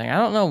or something. I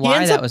don't know He why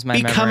ends that up was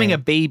my becoming memory. a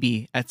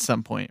baby at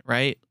some point,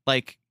 right?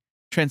 Like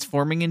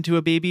transforming into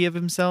a baby of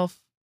himself.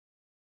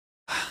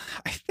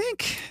 I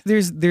think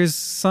there's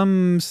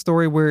some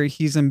story where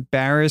he's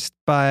embarrassed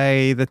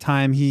by the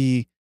time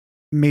he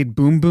made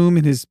Boom Boom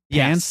in his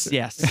pants.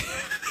 Yes.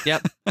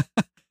 Yep.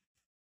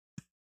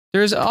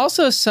 There's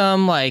also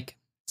some like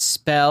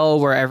spell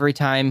where every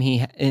time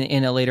he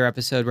in a later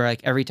episode where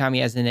like every time he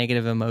has a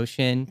negative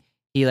emotion,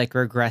 he like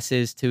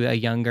regresses to a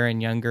younger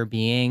and younger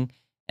being,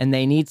 and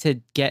they need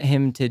to get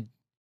him to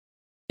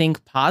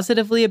think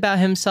positively about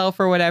himself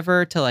or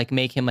whatever to like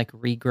make him like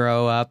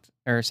regrow up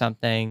or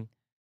something.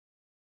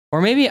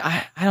 Or maybe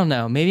I don't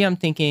know. Maybe I'm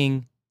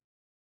thinking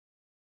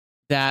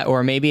that,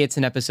 or maybe it's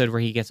an episode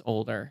where he gets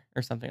older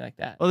or something like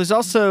that. Well, there's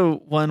also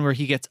one where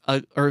he gets,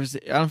 or is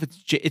it, I don't know if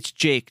it's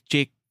Jake.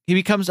 Jake, he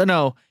becomes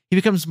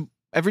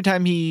every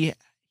time he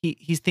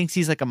thinks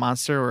he's like a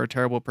monster or a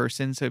terrible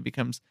person, so he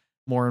becomes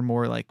more and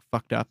more like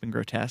fucked up and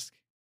grotesque.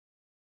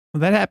 Well,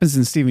 that happens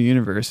in Steven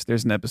Universe.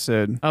 There's an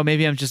episode. Oh,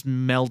 maybe I'm just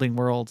melding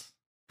worlds.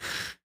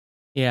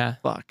 Yeah.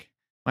 Fuck.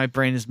 My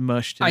brain is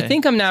mush today. I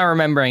think I'm now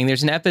remembering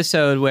there's an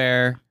episode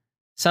where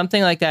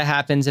something like that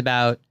happens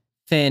about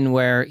Finn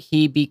where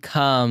he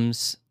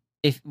becomes,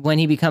 when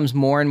he becomes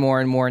more and more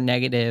and more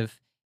negative,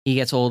 he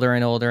gets older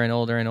and older and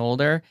older and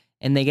older.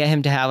 And they get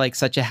him to have like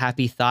such a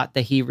happy thought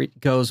that he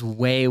goes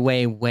way,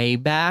 way, way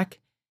back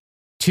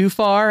too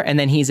far. And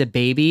then he's a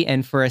baby.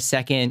 And for a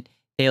second,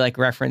 they like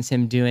reference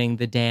him doing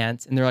the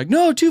dance. And they're like,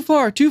 no, too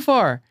far, too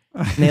far.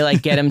 And they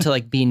like get him to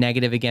like be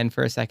negative again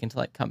for a second to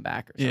like come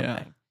back or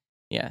something.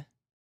 Yeah.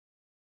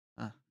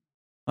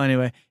 Well,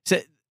 anyway, so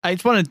I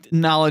just want to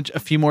acknowledge a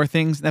few more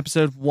things in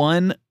episode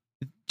 1.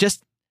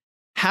 Just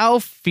how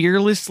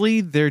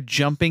fearlessly they're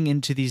jumping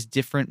into these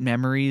different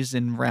memories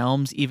and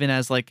realms, even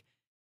as like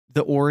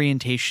the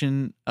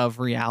orientation of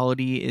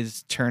reality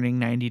is turning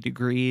 90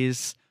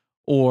 degrees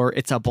or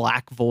it's a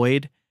black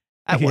void.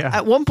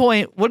 At one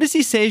point, what does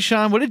he say,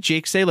 Sean? What did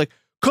Jake say? Like,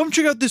 come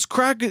check out this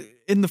crack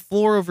in the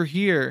floor over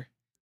here.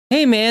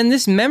 Hey man,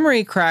 this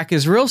memory crack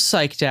is real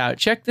psyched out.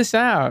 Check this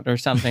out, or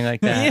something like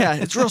that. Yeah,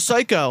 it's real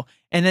psycho.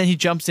 And then he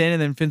jumps in, and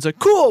then Finn's like,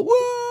 cool,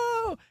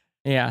 whoa.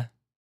 Yeah.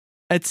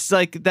 It's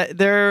like that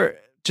they're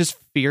just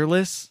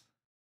fearless.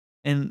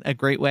 in a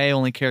great way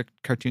only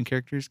cartoon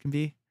characters can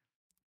be.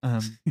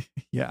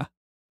 Yeah.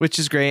 Which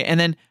is great. And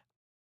then,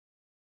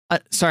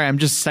 sorry, I'm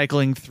just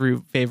cycling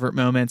through favorite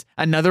moments.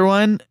 Another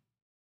one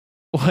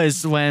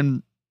was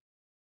when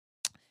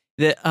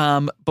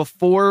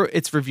before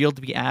it's revealed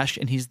to be Ash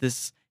and he's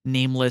this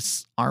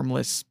nameless,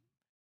 armless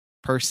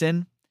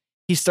person,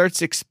 he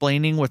starts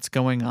explaining what's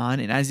going on.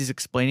 And as he's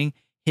explaining,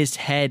 his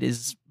head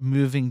is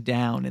moving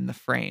down in the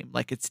frame,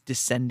 like it's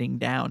descending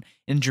down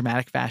in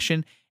dramatic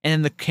fashion. And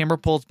then the camera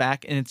pulls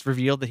back and it's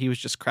revealed that he was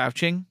just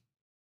crouching.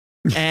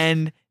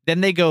 And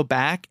then they go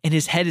back and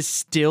his head is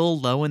still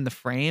low in the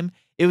frame.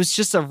 It was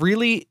just a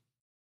really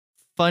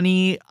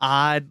funny,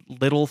 odd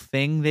little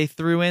thing they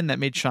threw in that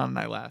made Sean and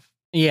I laugh.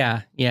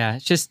 Yeah.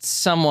 It's just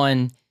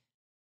someone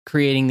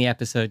creating the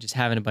episode, just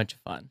having a bunch of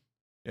fun.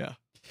 Yeah.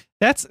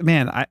 That's,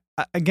 man, I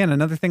again,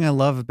 another thing I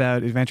love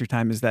about Adventure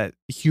Time is that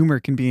humor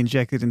can be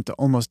injected into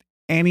almost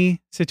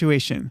any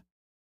situation.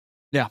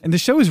 Yeah. And the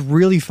show is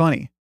really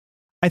funny.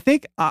 I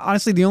think,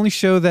 honestly, the only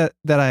show that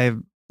I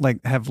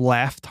have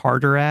laughed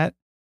harder at,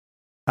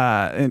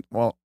 and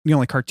well, the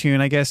only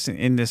cartoon, I guess,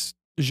 in this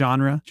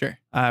genre, Sure.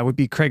 Would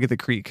be Craig of the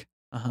Creek.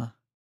 Uh-huh.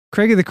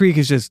 Craig of the Creek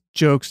is just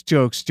jokes.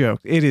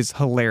 It is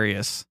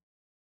hilarious.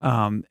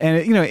 And,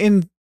 in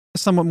a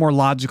somewhat more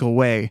logical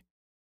way.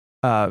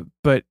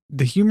 But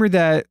the humor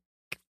that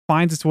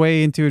finds its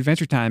way into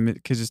Adventure Time,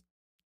 it could just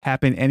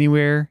happen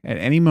anywhere, at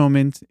any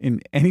moment,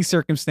 in any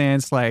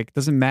circumstance. Like,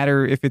 doesn't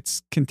matter if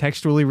it's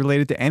contextually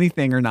related to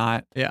anything or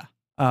not. Yeah.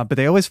 But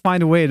they always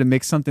find a way to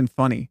make something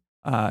funny.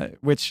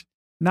 Which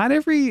not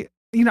every,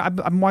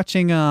 I'm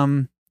watching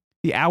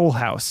The Owl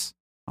House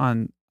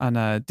on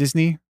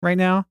Disney right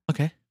now.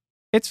 Okay.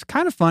 It's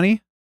kind of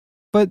funny,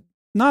 but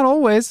not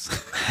always.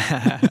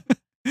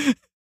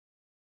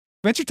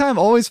 Adventure Time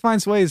always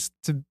finds ways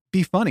to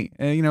be funny.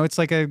 It's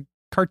like a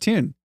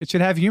cartoon. It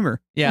should have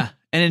humor. Yeah.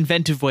 And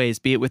inventive ways,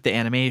 be it with the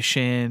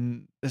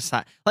animation, the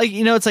side.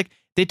 It's like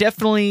they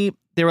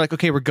were like,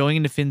 okay, we're going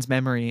into Finn's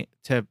memory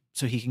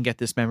so he can get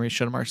this memory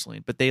shown to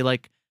Marceline. But they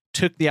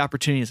took the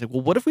opportunity. It's like,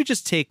 well, what if we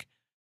just take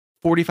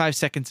 45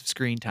 seconds of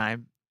screen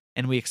time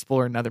and we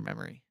explore another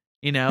memory?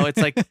 It's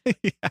like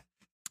Yeah.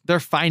 they're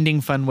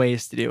finding fun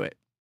ways to do it.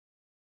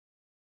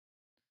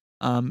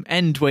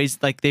 And ways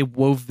like they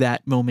wove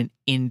that moment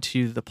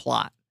into the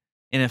plot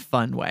in a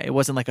fun way. It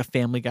wasn't like a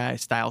Family Guy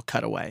style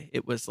cutaway.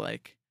 It was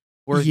like,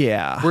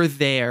 we're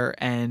there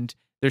and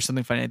there's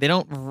something funny. They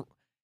don't,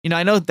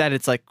 I know that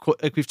it's like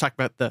we've talked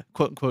about the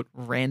quote unquote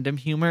random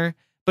humor,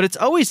 but it's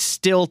always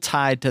still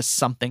tied to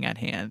something at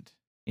hand,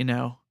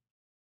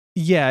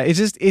 Yeah.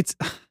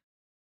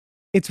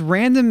 It's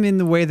random in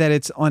the way that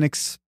it's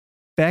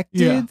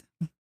unexpected,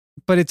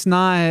 but it's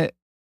not.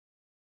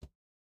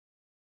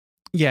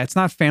 Yeah, it's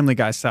not Family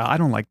Guy style. I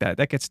don't like that.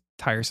 That gets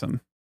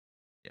tiresome.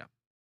 Yeah.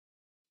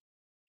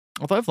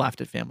 Although I've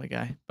laughed at Family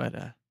Guy, but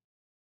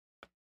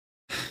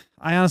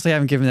I honestly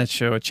haven't given that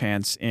show a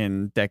chance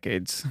in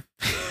decades.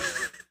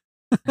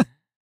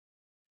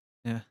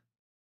 Yeah.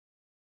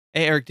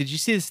 Hey, Eric, did you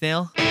see the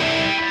snail?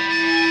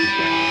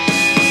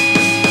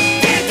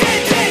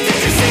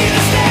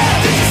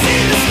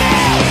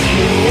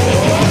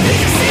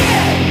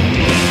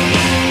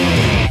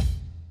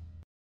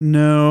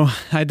 No,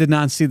 I did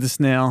not see the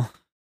snail.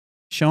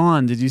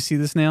 Sean, did you see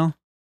the snail?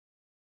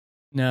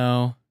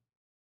 No.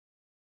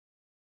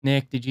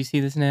 Nick, did you see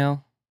the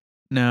snail?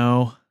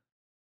 No.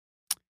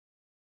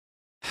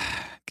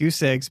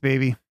 Goose eggs,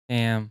 baby.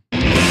 Damn.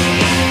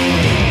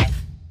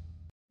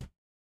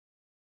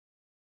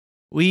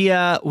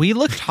 We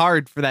looked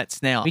hard for that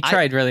snail. We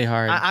tried really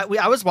hard.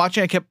 I was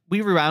watching.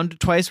 We rewound it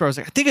twice where I was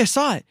like, I think I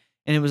saw it,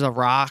 and it was a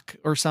rock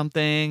or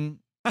something.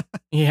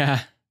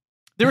 Yeah.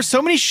 There were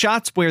so many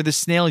shots where the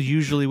snail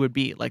usually would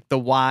be, like the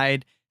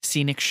wide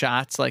scenic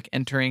shots, like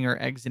entering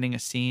or exiting a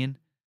scene.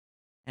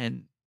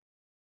 And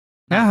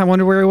yeah, I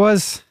wonder where he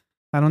was.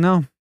 I don't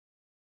know.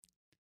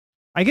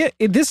 I get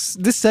it, this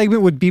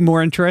segment would be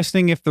more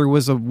interesting if there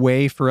was a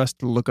way for us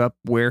to look up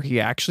where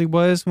he actually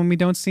was when we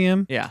don't see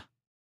him. yeah,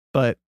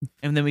 But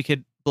and then we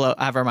could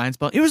have our minds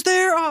blown. It was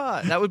there.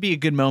 That would be a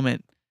good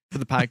moment for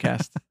the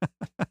podcast.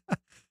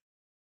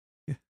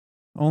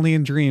 only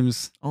in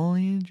dreams.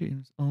 Only in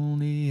dreams.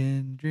 Only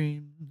in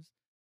dreams.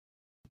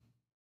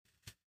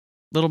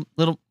 Little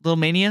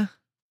mania.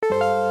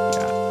 Yeah,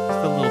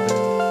 just a little bit.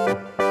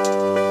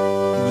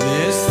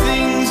 There's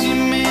things you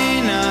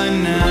may not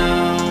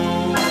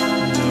know.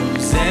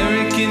 Those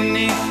Eric and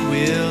Nick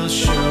will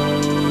show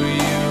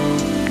you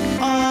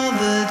all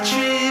the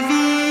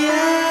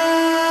trivia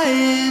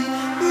and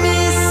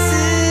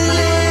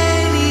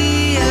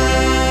miscellanea.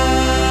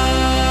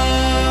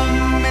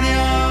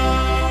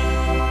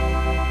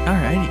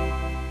 Alrighty.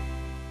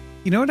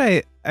 You know what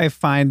I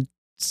find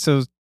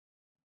so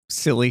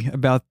silly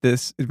about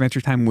this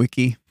Adventure Time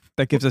wiki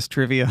that gives us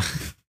trivia?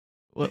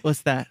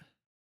 What's that?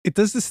 It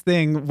does this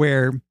thing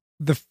where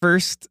the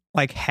first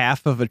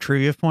half of a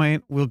trivia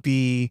point will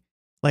be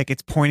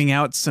it's pointing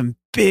out some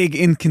big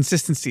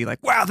inconsistency.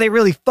 Like, wow, they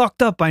really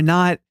fucked up by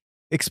not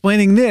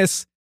explaining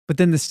this. But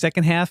then the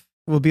second half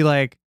will be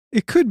like,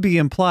 it could be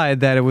implied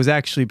that it was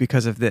actually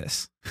because of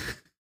this.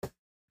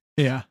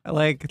 Yeah.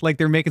 Like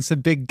they're making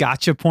some big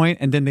gotcha point,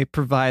 and then they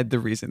provide the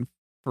reason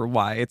for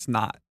why it's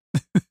not.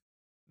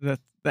 That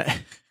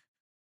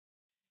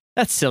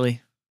that's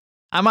silly.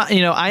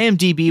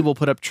 IMDb will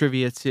put up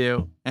trivia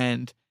too,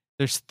 and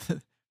there's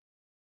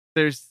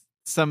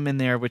some in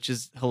there which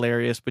is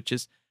hilarious, which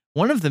is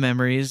one of the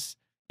memories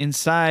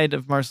inside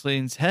of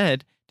Marceline's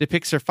head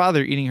depicts her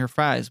father eating her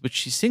fries, which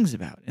she sings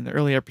about in the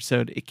early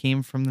episode. It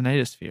came from the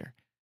Nightosphere,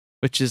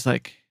 which is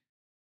like,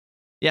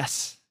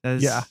 yes, that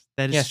is,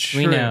 that is Yes,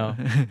 true. we know.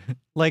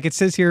 Like it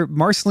says here,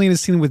 Marceline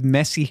is seen with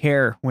messy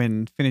hair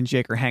when Finn and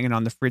Jake are hanging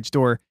on the fridge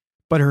door,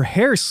 but her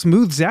hair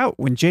smooths out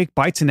when Jake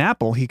bites an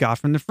apple he got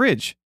from the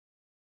fridge.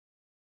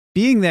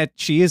 Being that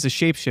she is a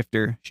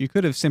shapeshifter, she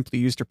could have simply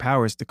used her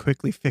powers to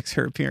quickly fix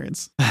her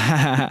appearance.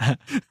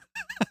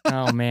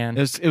 Oh man.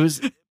 It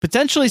was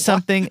potentially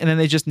something, and then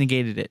they just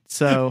negated it.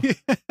 So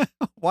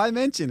Why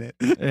mention it?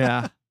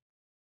 yeah.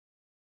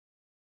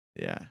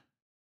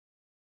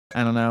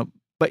 I don't know,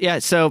 but yeah.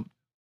 So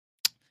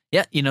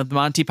yeah, the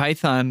Monty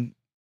Python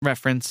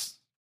reference,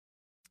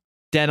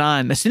 dead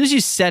on. As soon as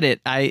you said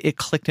it, it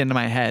clicked into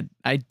my head.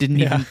 I didn't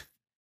even.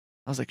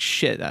 I was like,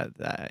 shit,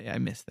 I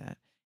missed that.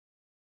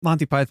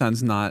 Monty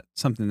Python's not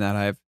something that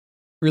I've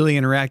really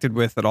interacted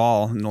with at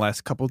all in the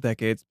last couple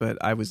decades, but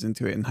I was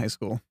into it in high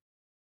school.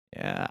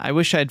 Yeah, I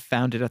wish I'd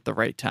found it at the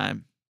right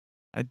time.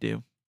 I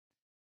do.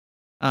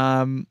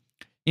 I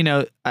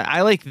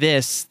like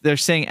this. They're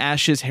saying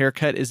Ash's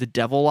haircut is a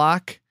devil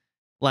lock,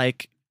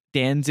 like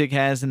Danzig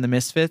has in the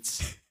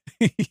Misfits.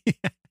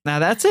 Now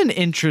that's an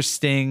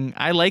interesting.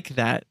 I like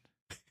that.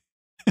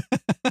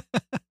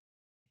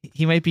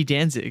 He might be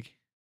Danzig.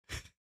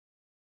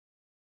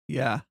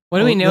 Yeah. What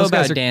do we know those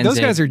guys about are-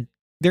 Danzig? Those guys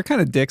they're kind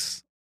of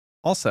dicks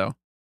also.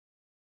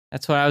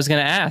 That's what I was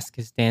going to ask.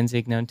 Is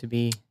Danzig known to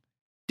be?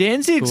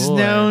 Danzig's Cool,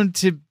 known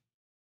to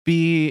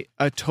be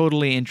a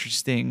totally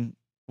interesting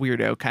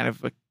weirdo kind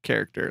of a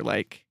character.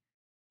 Like,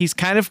 he's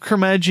kind of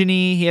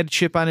curmudgeon-y. He had a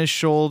chip on his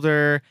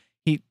shoulder.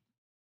 He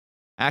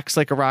acts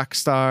like a rock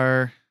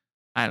star.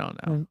 I don't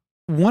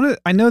know.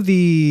 I know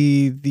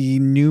the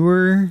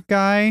newer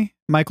guy,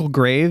 Michael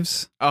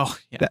Graves. Oh,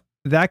 yeah.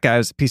 That guy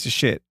was a piece of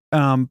shit.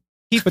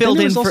 He but then filled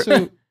there in was for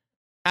also-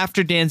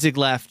 after Danzig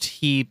left.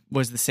 He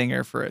was the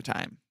singer for a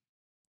time.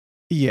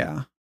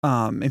 Yeah.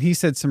 And he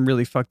said some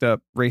really fucked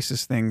up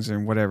racist things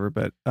and whatever,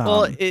 but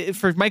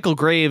For Michael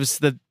Graves,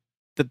 the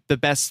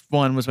best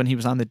one was when he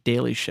was on the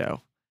Daily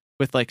Show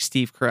with like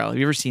Steve Carell. Have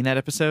you ever seen that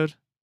episode?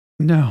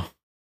 no.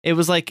 It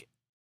was like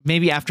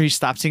maybe after he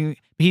stopped singing,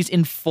 he's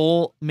in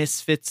full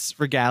Misfits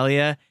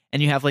regalia,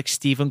 and you have like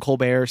Stephen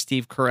Colbert,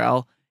 Steve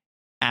Carell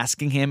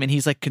asking him, and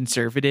he's like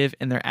conservative,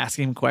 and they're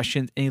asking him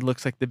questions, and he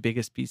looks like the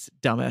biggest piece of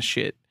dumbass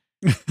shit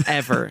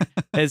ever.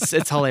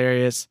 It's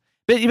hilarious.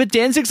 But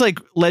Danzig's like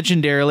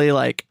legendarily,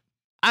 like,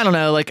 I don't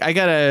know, like I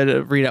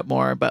gotta read up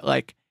more, but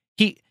like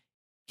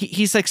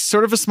he's like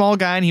sort of a small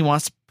guy, and he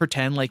wants to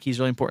pretend like he's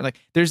really important. Like,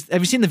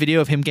 have you seen the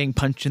video of him getting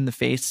punched in the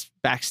face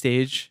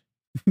backstage?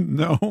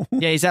 No.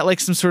 Yeah, he's at like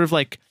some sort of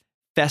like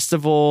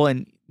festival,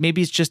 and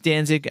maybe it's just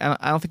Danzig.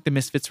 I don't think the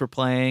Misfits were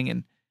playing,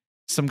 and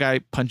some guy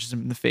punches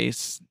him in the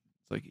face.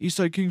 It's like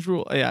Eastside Kings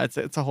rule. Yeah,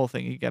 it's a whole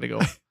thing. You got to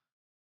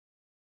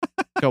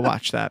go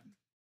watch that.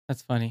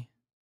 That's funny.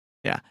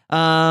 Yeah.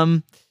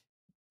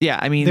 Yeah.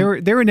 I mean,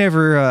 They were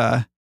never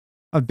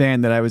a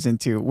band that I was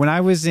into. When I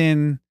was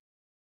in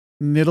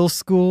middle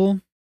school,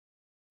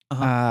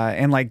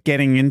 and like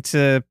getting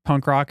into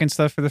punk rock and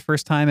stuff for the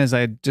first time, as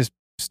I just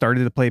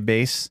started to play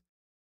bass,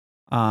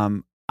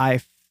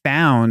 I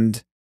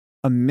found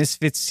a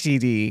Misfits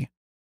CD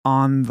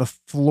on the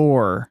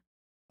floor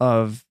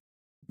of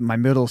my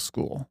middle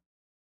school.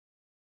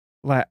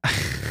 Like,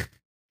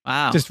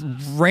 wow. just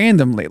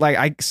randomly,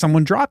 like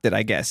someone dropped it,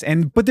 I guess,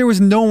 but there was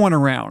no one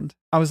around.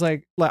 I was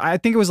like I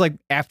think it was like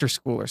after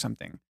school or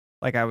something.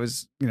 Like I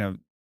was,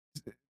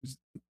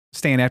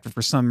 staying after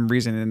for some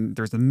reason, and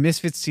there's a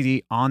Misfits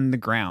CD on the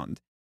ground,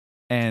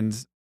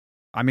 and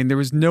I mean, there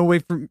was no way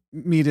for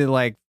me to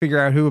like figure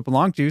out who it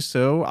belonged to,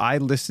 so I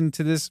listened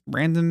to this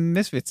random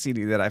Misfits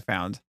CD that I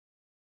found.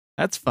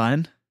 That's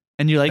fun.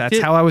 And you liked it?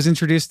 That's how I was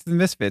introduced to the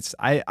Misfits.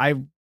 I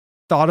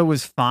thought it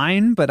was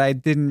fine, but I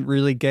didn't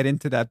really get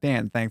into that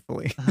band,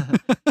 thankfully.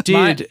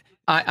 Dude.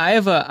 I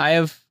have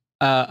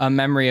a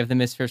memory of the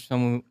Misfits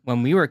from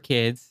when we were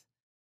kids.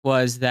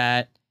 Was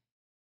that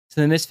so?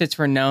 The Misfits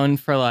were known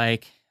for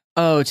like,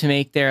 to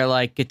make their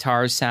like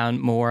guitars sound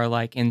more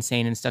like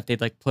insane and stuff.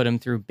 They'd like put them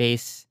through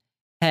bass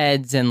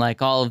heads and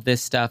like all of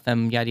this stuff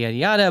and yada yada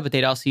yada. But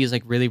they'd also use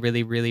like really,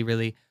 really, really,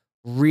 really,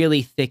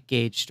 really thick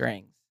gauge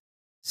strings.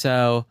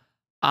 So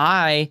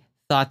I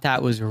thought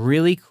that was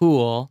really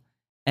cool.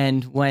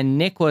 And when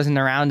Nick wasn't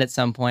around at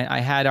some point, I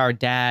had our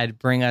dad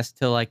bring us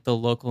to like the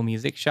local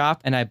music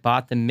shop, and I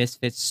bought the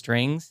Misfits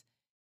strings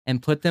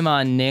and put them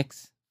on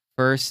Nick's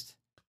first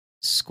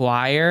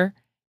Squire.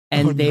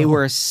 And they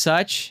were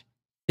such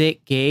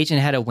thick gauge and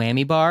had a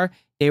whammy bar.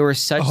 They were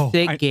such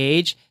thick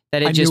gauge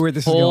that it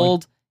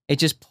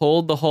just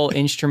pulled the whole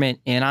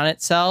instrument in on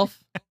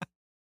itself.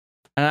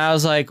 And I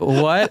was like,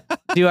 what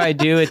do I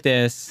do with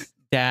this,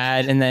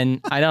 Dad? And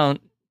then I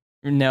don't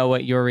know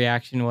what your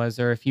reaction was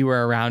or if you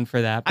were around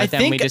for that. But I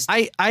then think we just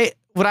I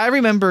what I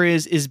remember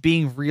is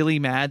being really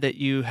mad that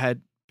you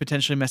had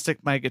potentially messed up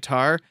my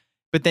guitar,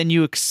 but then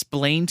you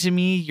explained to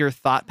me your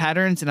thought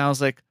patterns, and I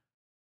was like,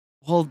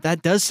 well,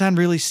 that does sound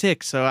really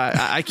sick, so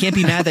I can't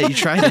be mad that you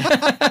tried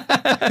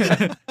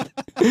it.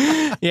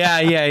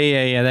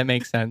 yeah. That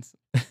makes sense.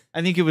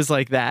 I think it was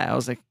like that. I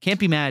was like, can't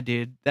be mad,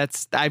 dude.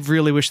 I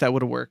really wish that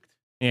would have worked.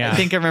 Yeah. I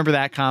think I remember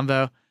that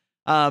combo.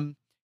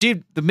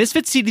 Dude, the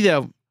Misfits CD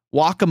though,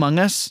 Walk Among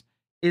Us,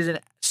 is a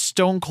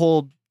stone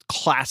cold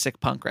classic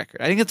punk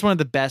record. I think it's one of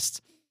the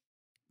best,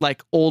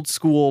 like, old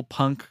school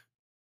punk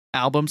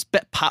albums.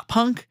 Pop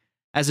punk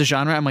as a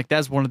genre, I'm like,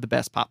 that's one of the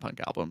best pop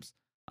punk albums.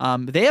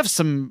 They have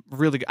some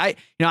really good.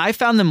 I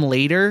found them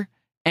later,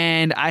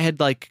 and I had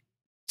like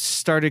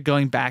started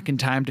going back in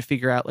time to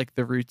figure out like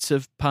the roots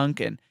of punk,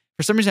 and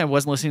for some reason I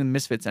wasn't listening to the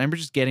Misfits. I remember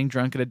just getting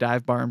drunk at a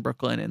dive bar in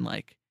Brooklyn and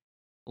like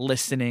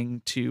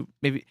listening to,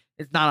 maybe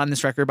it's not on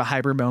this record, but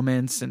Hybrid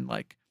Moments and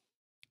like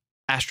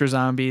Astro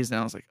Zombies, and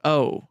I was like,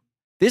 oh,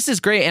 this is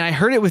great. And I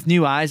heard it with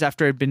new eyes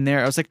after I'd been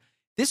there. I was like,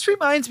 this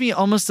reminds me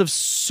almost of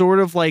sort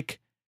of like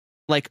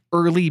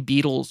early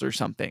Beatles or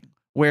something,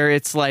 where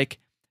it's like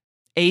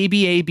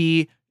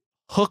ABAB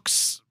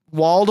hooks,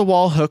 wall to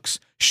wall hooks,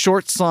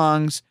 short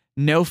songs,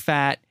 no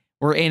fat,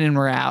 we're in and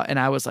we're out. And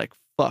I was like,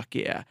 fuck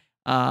yeah.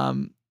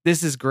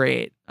 This is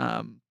great.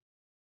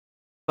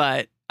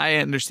 But I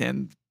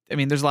understand. I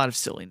mean, there's a lot of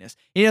silliness.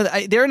 You know,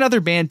 they're another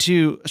band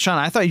too. Sean,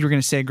 I thought you were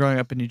going to say growing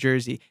up in New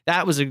Jersey.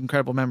 That was an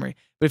incredible memory.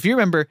 But if you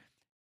remember,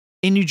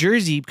 in New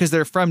Jersey, because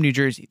they're from New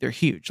Jersey, they're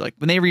huge. Like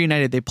when they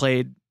reunited, they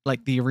played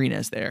like the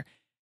arenas there.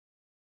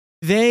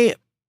 They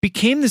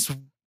became this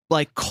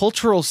like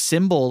cultural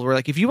symbol where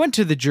like if you went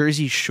to the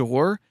Jersey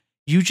Shore,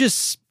 you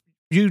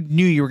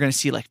knew you were going to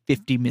see like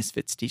 50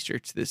 Misfits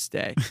t-shirts this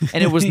day.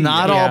 And it was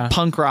not Yeah. all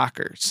punk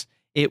rockers.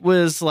 It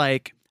was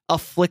like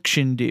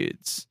Affliction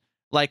dudes.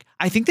 Like,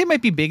 I think they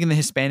might be big in the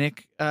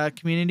Hispanic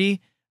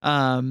community,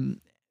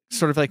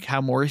 sort of like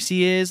how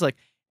Morrissey is. Like,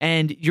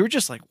 and you're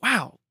just like,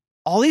 wow,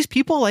 all these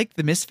people like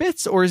the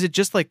Misfits? Or is it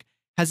just like,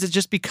 has it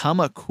just become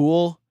a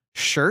cool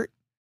shirt?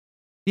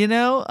 You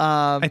know?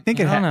 I think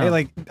I don't know.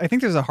 I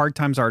think there's a Hard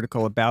Times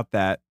article about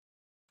that.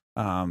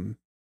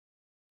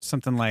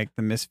 Something like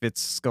the Misfits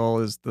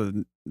skull is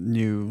the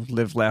new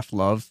Live, Laugh,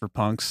 Love for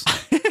punks.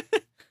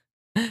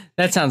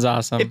 That sounds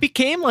awesome. It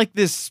became like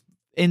this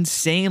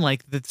insane,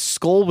 like the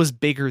skull was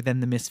bigger than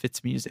the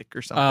Misfits music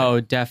or something.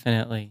 Oh,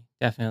 definitely.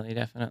 Yeah,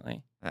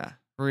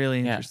 really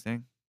Yeah.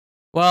 interesting.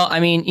 Well, I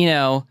mean, you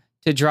know,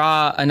 to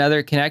draw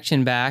another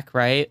connection back,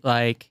 right?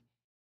 Like,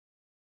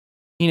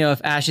 you know,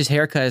 if Ash's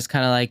haircut is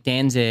kind of like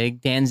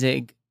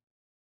Danzig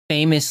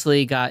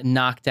famously got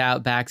knocked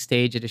out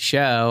backstage at a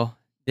show.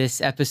 This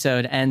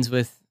episode ends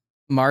with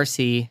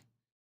Marcy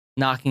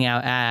knocking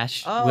out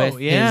Ash Oh, with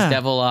yeah. his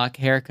devil lock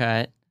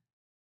haircut.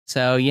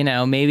 So, you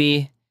know,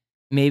 maybe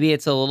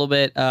it's a little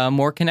bit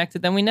more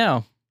connected than we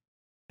know.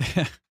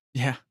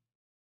 Yeah.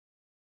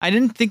 I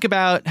didn't think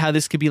about how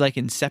this could be like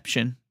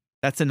Inception.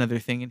 That's another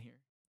thing in here.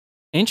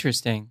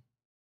 Interesting.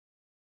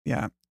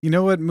 Yeah. You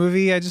know what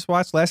movie I just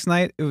watched last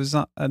night? It was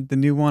the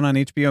new one on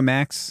HBO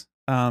Max,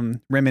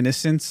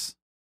 Reminiscence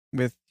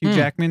with Hugh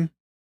Jackman.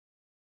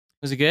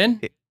 Was it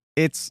good?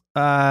 It's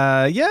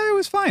yeah, it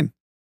was fine.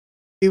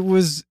 It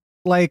was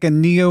like a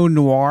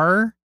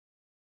neo-noir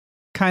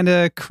kind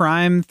of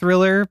crime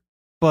thriller,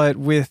 but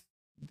with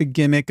the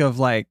gimmick of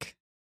like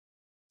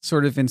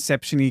sort of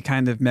Inception-y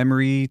kind of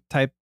memory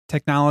type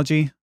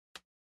technology.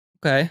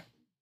 Okay.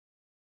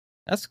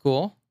 That's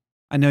cool.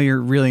 I know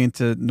you're really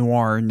into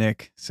noir,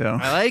 Nick, so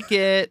I like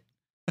it.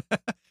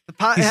 The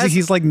pot has,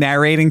 he's like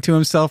narrating to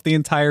himself the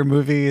entire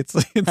movie. It's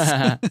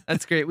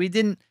that's great. We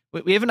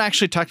haven't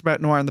actually talked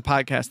about noir on the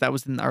podcast. That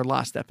was in our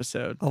last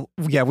episode. Oh,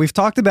 yeah, we've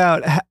talked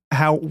about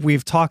how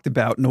we've talked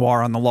about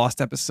noir on the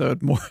Lost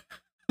episode more.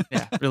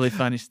 Yeah, really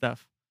funny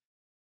stuff.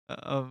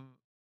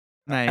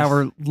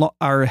 Nice.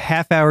 Our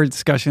half-hour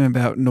discussion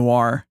about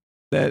noir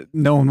that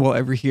no one will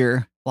ever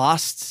hear.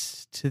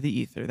 Lost to the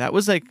Ether. That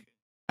was like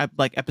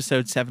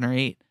episode 7 or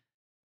 8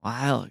 a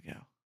while ago.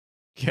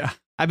 Yeah.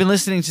 I've been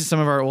listening to some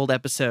of our old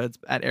episodes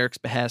at Eric's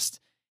behest,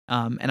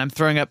 and I'm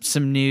throwing up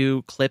some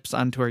new clips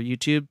onto our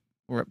YouTube.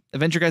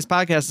 Adventure Guys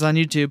Podcast is on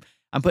YouTube.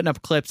 I'm putting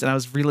up clips, and I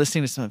was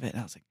re-listening to some of it, and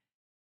I was like,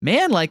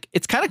 man, like,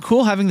 it's kind of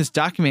cool having this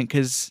document,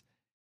 because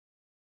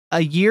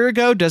a year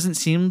ago doesn't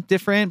seem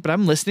different, but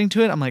I'm listening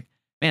to it, I'm like,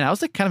 man, I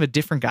was like kind of a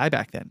different guy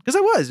back then. Because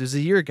it was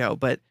a year ago,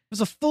 but It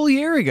was a full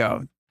year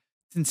ago.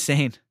 it's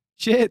insane.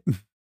 Shit.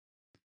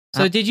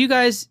 So did you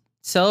guys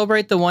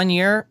celebrate the 1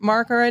 year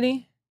mark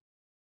already?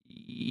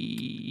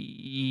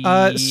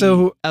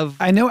 So of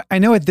I know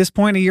at this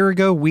point a year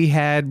ago we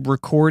had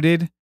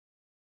recorded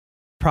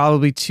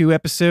probably 2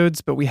 episodes,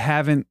 but we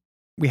hadn't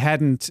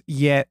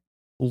yet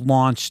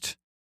launched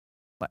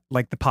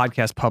like the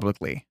podcast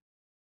publicly.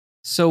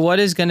 So what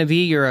is going to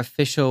be your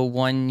official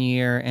 1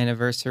 year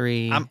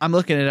anniversary? I'm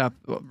looking it up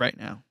right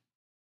now.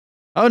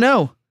 Oh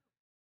no.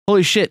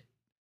 Holy shit.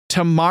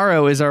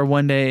 tomorrow is our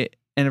 1 day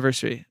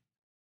anniversary.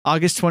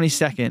 August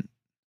 22nd.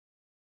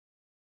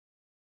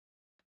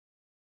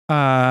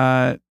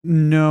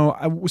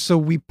 No. So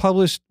we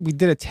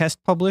did a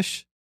test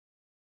publish,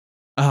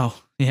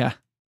 Oh, yeah.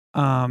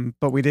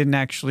 but we didn't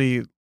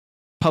actually.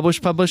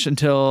 Publish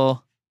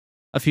until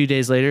a few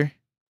days later.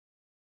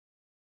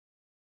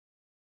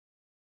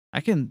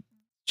 I can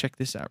check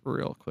this out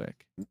real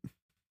quick.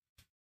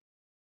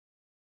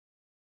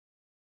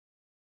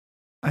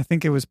 I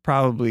think it was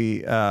probably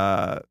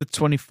The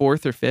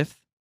 24th or 5th.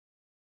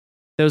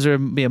 Those are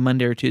be a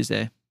Monday or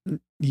Tuesday.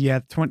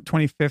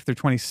 25th or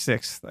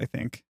 26th, I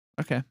think.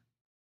 Okay. I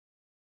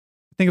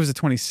think it was the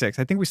 26th.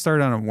 I think we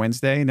started on a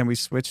Wednesday and then we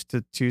switched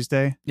to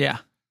Tuesday. Yeah.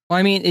 Well,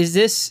 I mean,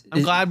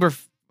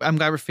 I'm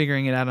glad we're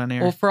figuring it out on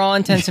air. Well, for all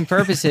intents and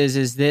purposes,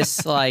 is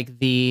this like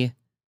the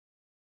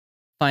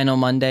final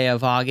Monday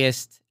of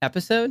August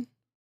episode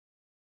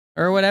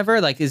or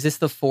whatever? Like, is this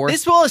the 4th?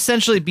 This will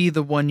essentially be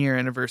the 1 year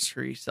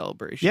anniversary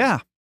celebration. Yeah.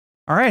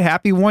 All right.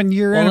 Happy 1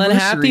 year Well, anniversary. then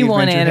happy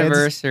one Adventure Heads.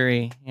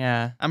 anniversary.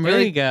 Yeah. I'm there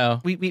really- you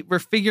go. We're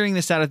figuring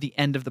this out at the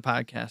end of the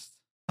podcast.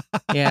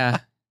 Yeah.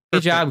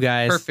 Good job,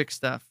 guys. Perfect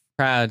stuff.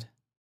 Proud.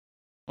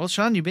 Well,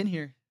 Sean, you've been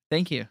here.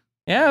 Thank you.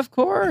 Yeah, of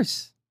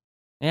course.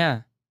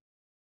 Yeah.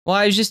 Well,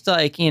 I was just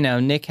like,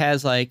 Nick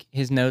has like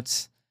his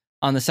notes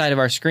on the side of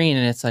our screen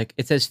and it's like,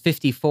 it says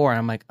 54. And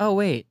I'm like, oh,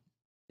 wait,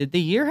 did the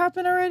year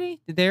happen already?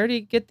 Did they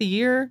already get the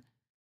year?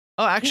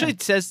 Oh, actually,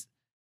 It says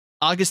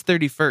August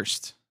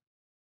 31st.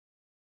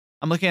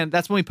 I'm looking at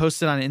that's when we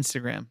posted on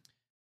Instagram.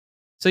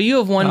 So you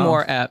have one Oh.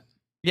 more ep.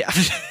 Yeah.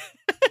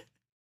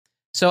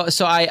 So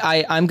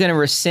I'm going to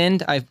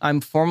rescind.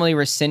 I'm formally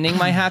rescinding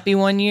my happy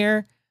 1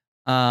 year.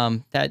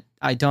 That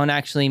I don't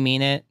actually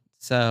mean it.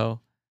 So,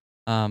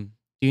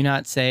 do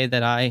not say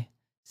that I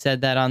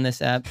said that on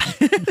this ep,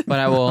 but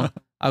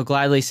I'll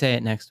gladly say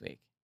it next week.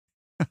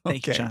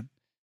 Thank you, Okay. Sean.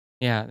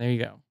 Yeah, there you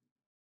go.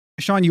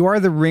 Sean, you are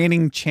the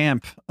reigning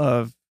champ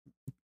of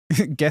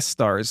guest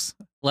stars.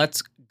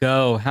 Let's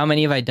go. How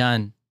many have I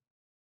done?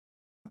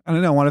 I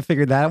don't know. Want to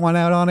figure that one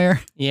out on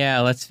air?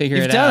 Yeah, let's figure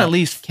You've it done out. at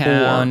least 4.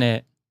 Count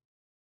it.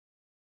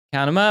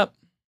 Count them up.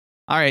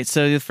 All right.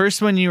 So the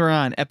first one you were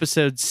on,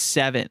 episode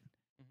 7,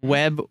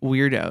 Web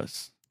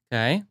Weirdos.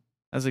 Okay.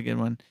 That was a good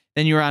one.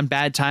 Then you were on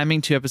Bad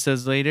Timing 2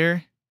 episodes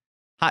later.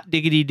 Hot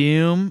Diggity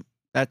Doom.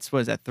 What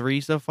is that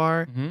 3 so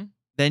far? Mm-hmm.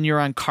 Then you're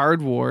on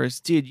Card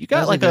Wars. Dude, you got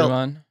That was like a good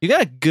one. you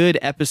got good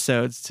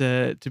episodes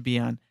to be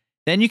on.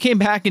 Then you came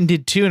back and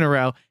did 2 in a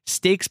row.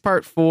 Stakes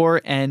Part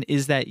 4 and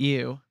Is That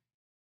You?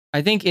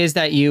 I think Is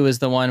That You is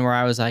the one where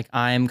I was like,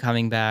 I am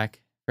coming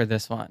back for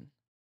this one.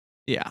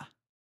 Yeah.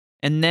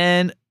 And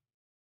then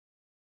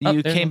Oh,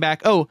 you there's came one.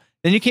 back. Oh,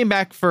 then you came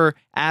back for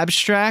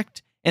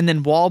Abstract and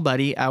then Wall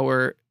Buddy,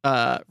 our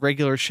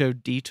regular show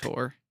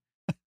Detour.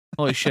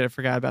 Holy shit, I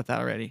forgot about that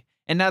already.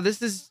 And now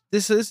this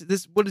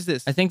what is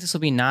this? I think this will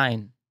be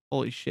 9.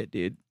 Holy shit,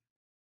 dude.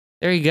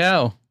 There you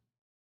go.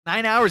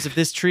 9 hours of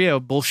this trio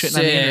bullshitting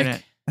on the Sick.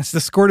 internet. That's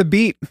the score to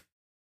beat.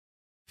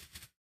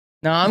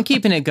 No, I'm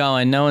keeping it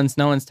going. No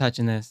one's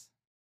touching this.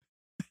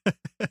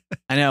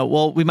 I know.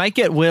 Well, we might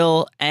get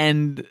Will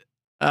and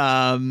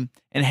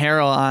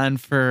Harold on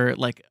for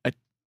like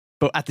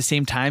at the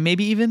same time,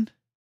 maybe even.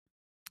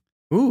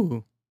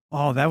 Ooh.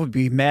 Oh, that would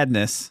be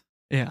madness.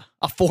 Yeah.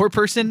 A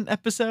 4-person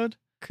episode.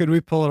 Could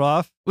we pull it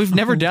off? We've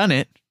never done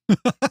it.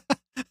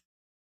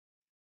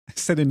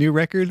 Set a new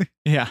record?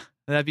 Yeah,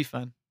 that'd be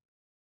fun.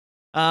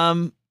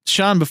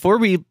 Sean, before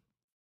we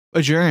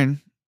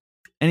adjourn,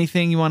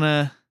 anything you want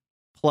to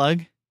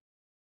plug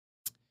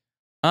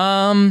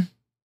I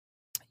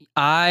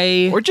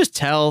or just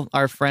tell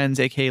our friends,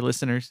 aka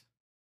listeners?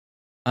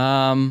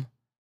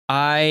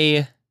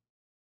 I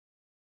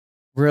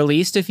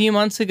released a few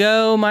months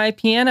ago my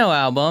piano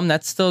album.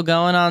 That's still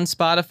going on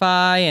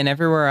Spotify and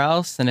everywhere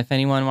else. And if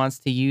anyone wants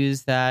to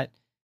use that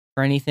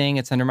for anything,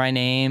 it's under my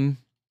name.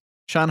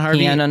 Sean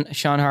Harvey.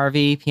 Sean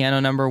Harvey, piano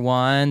number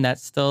 1.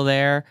 That's still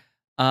there.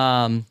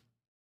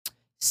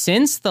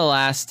 Since the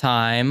last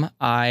time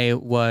I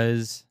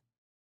was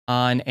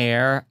on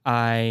air,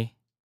 I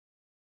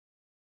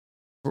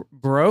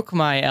broke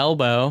my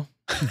elbow,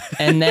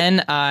 and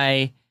then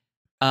I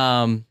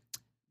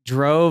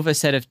drove a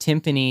set of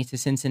timpani to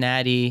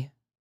Cincinnati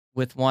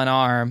with one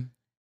arm,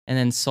 and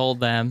then sold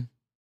them,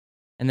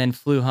 and then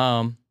flew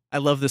home. I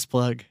love this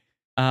plug.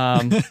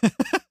 I'd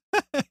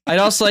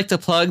also like to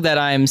plug that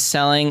I'm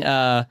selling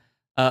a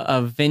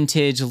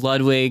vintage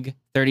Ludwig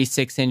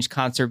 36-inch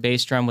concert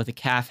bass drum with a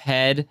calf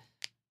head.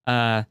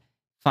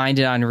 Find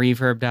it on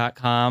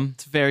reverb.com.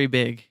 It's very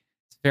big.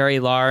 It's very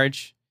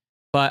large,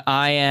 but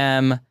I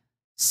am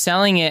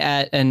selling it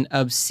at an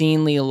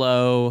obscenely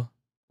low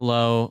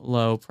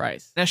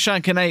price. Now,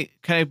 Sean, can I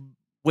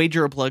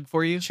wager a plug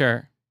for you?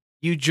 Sure.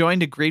 You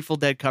joined a Grateful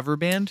Dead cover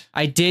band.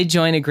 I did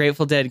join a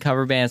Grateful Dead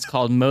cover band. It's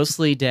called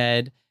Mostly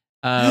Dead.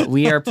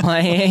 We are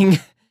playing.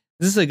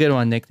 This is a good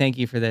one, Nick. Thank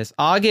you for this.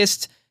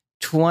 August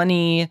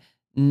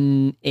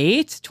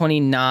 28,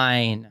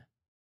 29.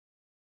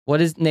 What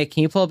is, Nick?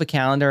 Can you pull up a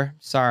calendar?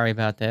 Sorry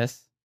about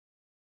this.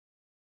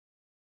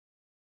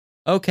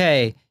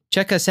 Okay.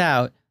 check us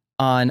out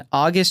on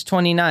August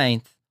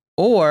 29th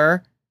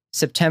or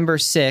September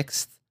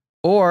 6th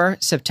or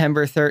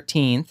September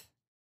 13th.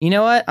 You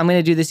know what? I'm going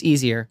to do this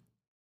easier.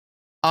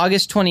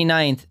 August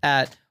 29th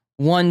at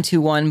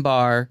 121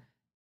 Bar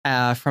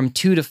from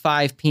 2 to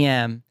 5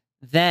 p.m.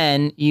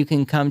 Then you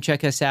can come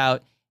check us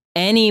out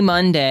any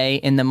Monday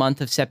in the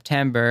month of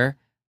September.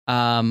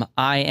 I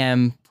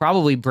am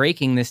probably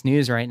breaking this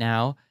news right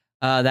now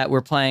that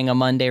we're playing a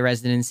Monday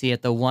residency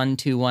at the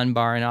 121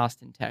 Bar in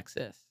Austin,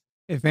 Texas.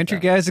 Adventure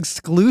Guys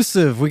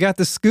exclusive. We got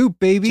the scoop,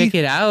 baby. Check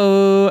it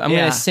out. I'm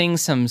Yeah. gonna sing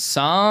some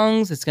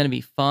songs. It's gonna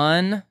be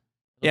fun.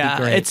 It'll be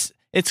great.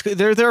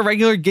 They're a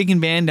regular gigging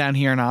band down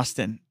here in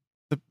Austin.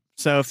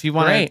 So if you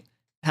want to Great.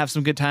 have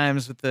some good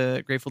times with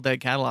the Grateful Dead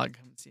catalog,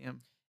 come and see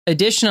them.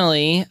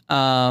 Additionally,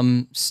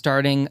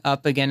 starting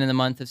up again in the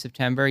month of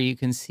September, you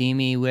can see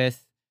me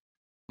with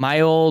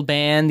my old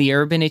band, the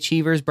Urban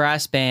Achievers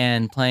Brass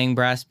Band, playing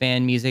brass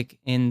band music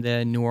in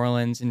the New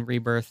Orleans and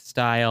Rebirth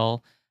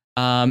style.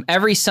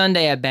 Every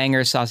Sunday at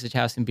Bangers Sausage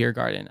House and Beer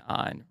Garden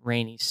on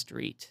Rainy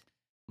Street.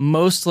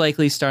 Most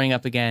likely starting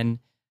up again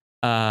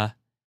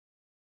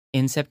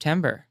in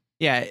September.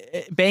 Yeah,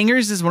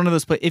 Bangers is one of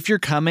those places. If you're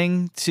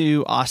coming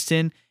to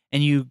Austin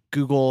and you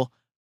Google,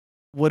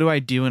 what do I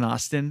do in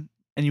Austin?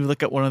 And you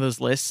look at one of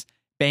those lists,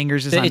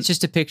 Bangers is on. It's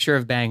just a picture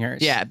of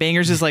Bangers. Yeah,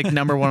 Bangers is like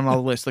number one on all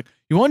the lists. Like,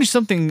 you want to do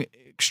something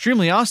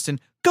extremely Austin,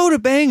 go to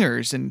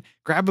Bangers and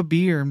grab a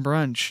beer and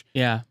brunch.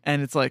 Yeah.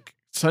 And it's like,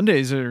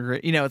 Sundays are,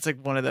 it's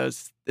like one of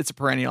those, it's a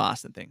perennial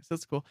Austin thing. So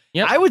that's cool.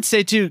 Yep. I would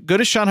say too, go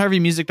to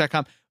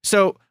SeanHarveyMusic.com.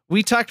 So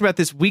we talked about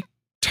this. We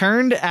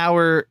turned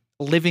our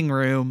living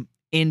room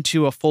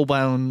into a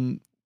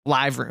full-blown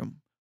live room,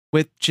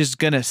 which is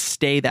going to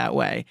stay that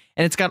way.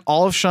 And it's got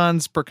all of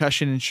Sean's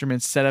percussion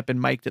instruments set up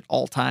and mic'd at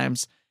all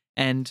times.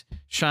 And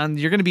Sean,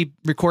 you're going to be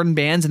recording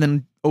bands and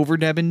then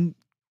overdubbing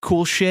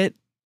cool shit.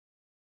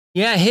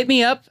 Yeah, hit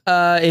me up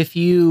if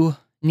you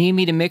need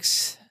me to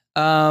mix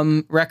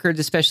records,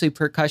 especially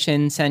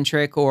percussion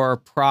centric or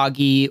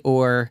proggy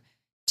or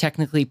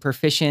technically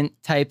proficient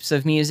types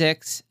of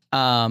musics.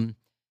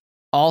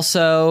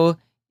 Also,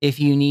 if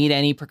you need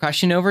any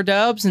percussion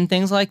overdubs and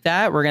things like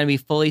that, we're going to be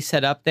fully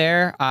set up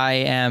there. I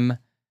am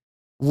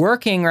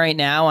working right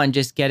now on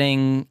just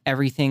getting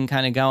everything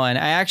kind of going.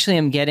 I actually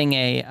am getting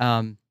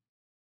a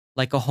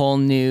whole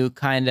new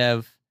kind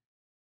of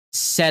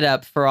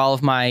setup for all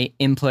of my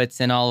inputs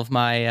and all of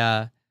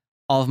my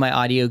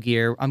audio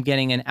gear. I'm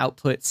getting an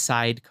output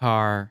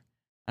sidecar,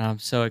 and I'm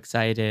so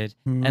excited.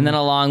 And then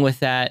along with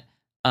that,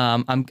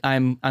 I'm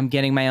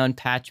getting my own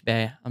patch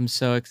bay. I'm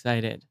so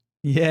excited.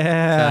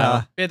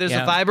 Yeah. So, Yeah, there's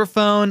yeah. a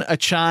vibraphone, a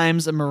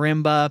chimes, a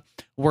marimba,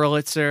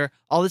 Wurlitzer.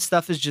 All this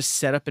stuff is just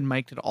set up and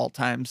mic'd at all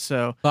times.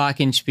 So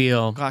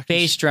Glockenspiel, Glockenspiel.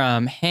 bass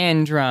drum,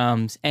 hand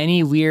drums,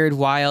 any weird,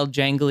 wild,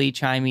 jangly,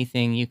 chimey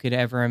thing you could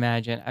ever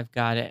imagine. I've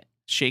got it.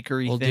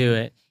 shakery We'll thing. do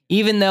it.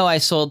 Even though I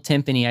sold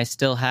timpani, I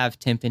still have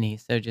timpani.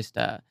 So just,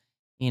 I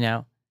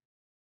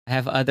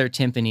have other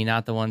timpani,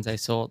 not the ones I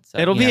sold. So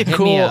It'll be hit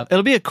me up.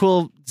 it'll be a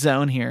cool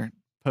zone here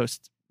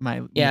post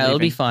my Yeah, it'll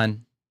be leaving.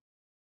 fun.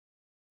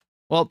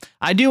 Well,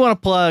 I do want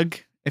to plug,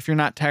 if you're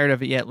not tired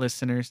of it yet,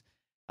 listeners,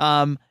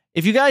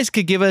 if you guys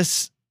could give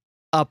us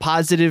a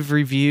positive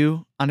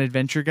review on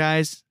Adventure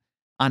Guys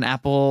on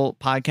Apple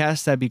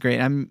Podcasts, that'd be great.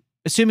 I'm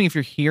assuming if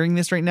you're hearing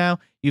this right now,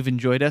 you've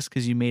enjoyed us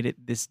because you made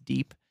it this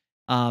deep.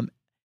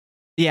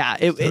 Yeah,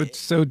 It's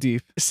so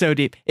deep. so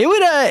deep. It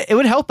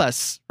would help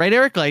us, right,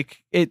 Eric?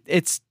 Like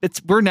it's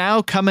we're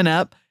now coming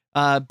up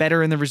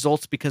better in the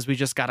results because we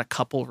just got a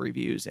couple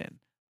reviews in.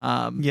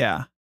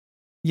 Yeah.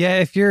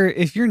 If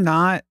you're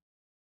not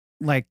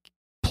like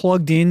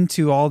plugged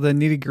into all the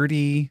nitty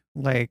gritty,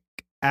 like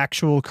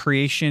actual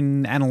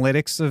creation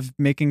analytics of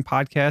making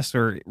podcasts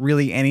or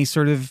really any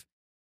sort of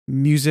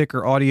music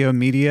or audio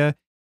media,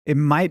 it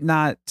might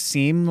not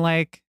seem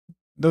like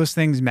those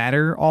things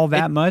matter all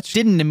that much.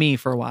 Didn't to me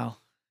for a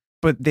while.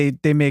 But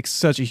they make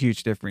such a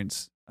huge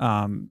difference.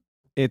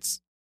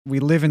 We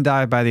live and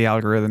die by the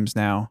algorithms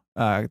now.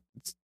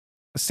 It's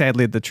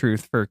sadly the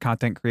truth for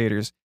content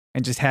creators,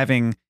 and just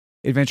having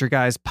Adventure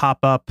Guys pop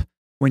up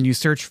when you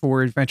search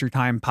for Adventure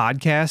Time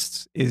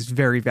podcasts is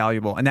very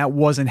valuable. And that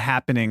wasn't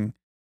happening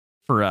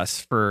for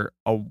us for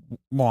a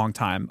long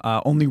time.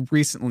 Only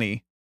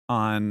recently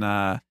on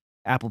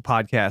Apple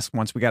Podcasts,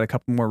 once we got a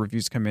couple more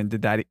reviews come in,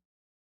 did that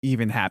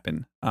even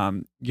happen.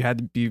 You had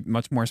to be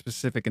much more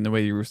specific in the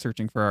way you were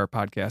searching for our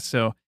podcast.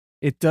 So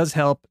it does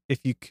help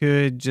if you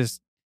could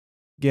just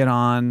get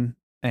on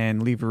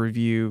and leave a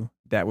review.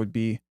 That would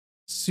be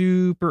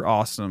super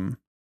awesome.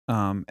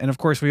 And of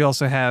course, we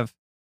also have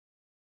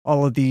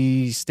all of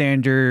the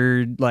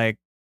standard, like,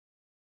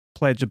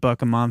 pledge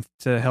 $1 a month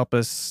to help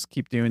us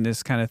keep doing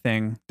this kind of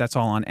thing. That's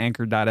all on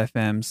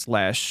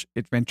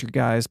anchor.fm/Adventure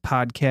Guys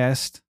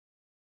podcast.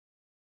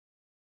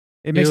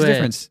 It makes a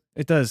difference.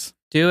 It does.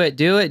 Do it.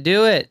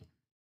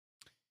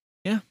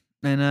 Yeah.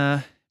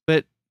 And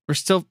but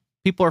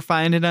people are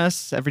finding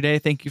us every day.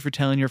 Thank you for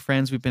telling your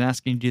friends. We've been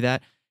asking you to do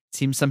that. It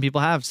seems some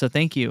people have, so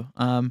thank you.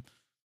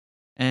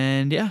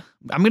 And yeah,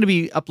 I'm gonna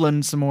be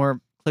uploading some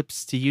more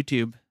clips to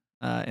YouTube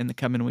in the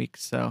coming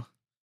weeks. So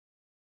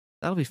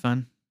that'll be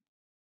fun.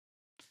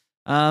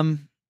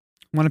 Want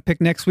to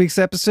pick next week's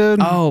episode?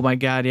 Oh my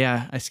God,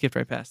 yeah, I skipped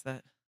right past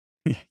that.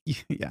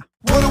 Yeah.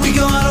 What are we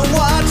gonna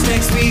watch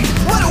next week?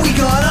 What are we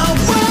gonna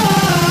watch?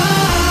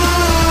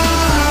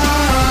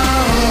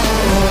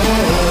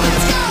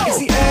 It's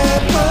the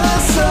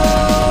episode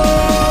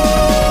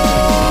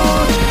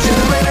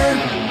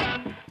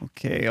generator.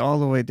 Okay, all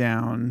the way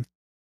down.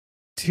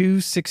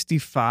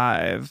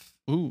 265.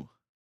 Ooh.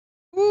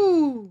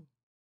 Woo!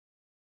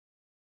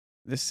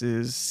 This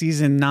is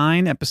season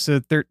 9,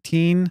 episode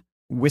 13,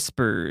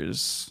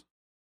 Whispers.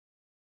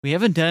 We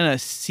haven't done a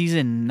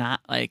season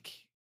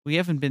we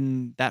haven't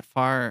been that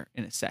far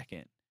in a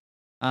second.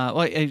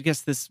 Well, I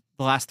guess the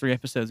last 3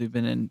 episodes we've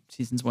been in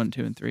seasons 1,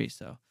 2, and 3.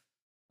 So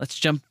let's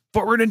jump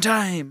forward in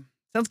time.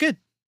 Sounds good.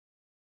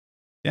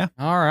 All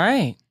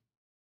right.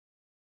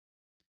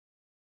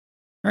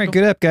 All right,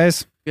 good up,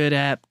 guys. Good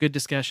app. Good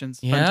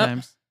discussions. Fun Yep.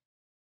 times.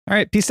 All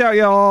right, peace out,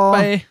 y'all.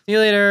 Bye. See you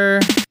later.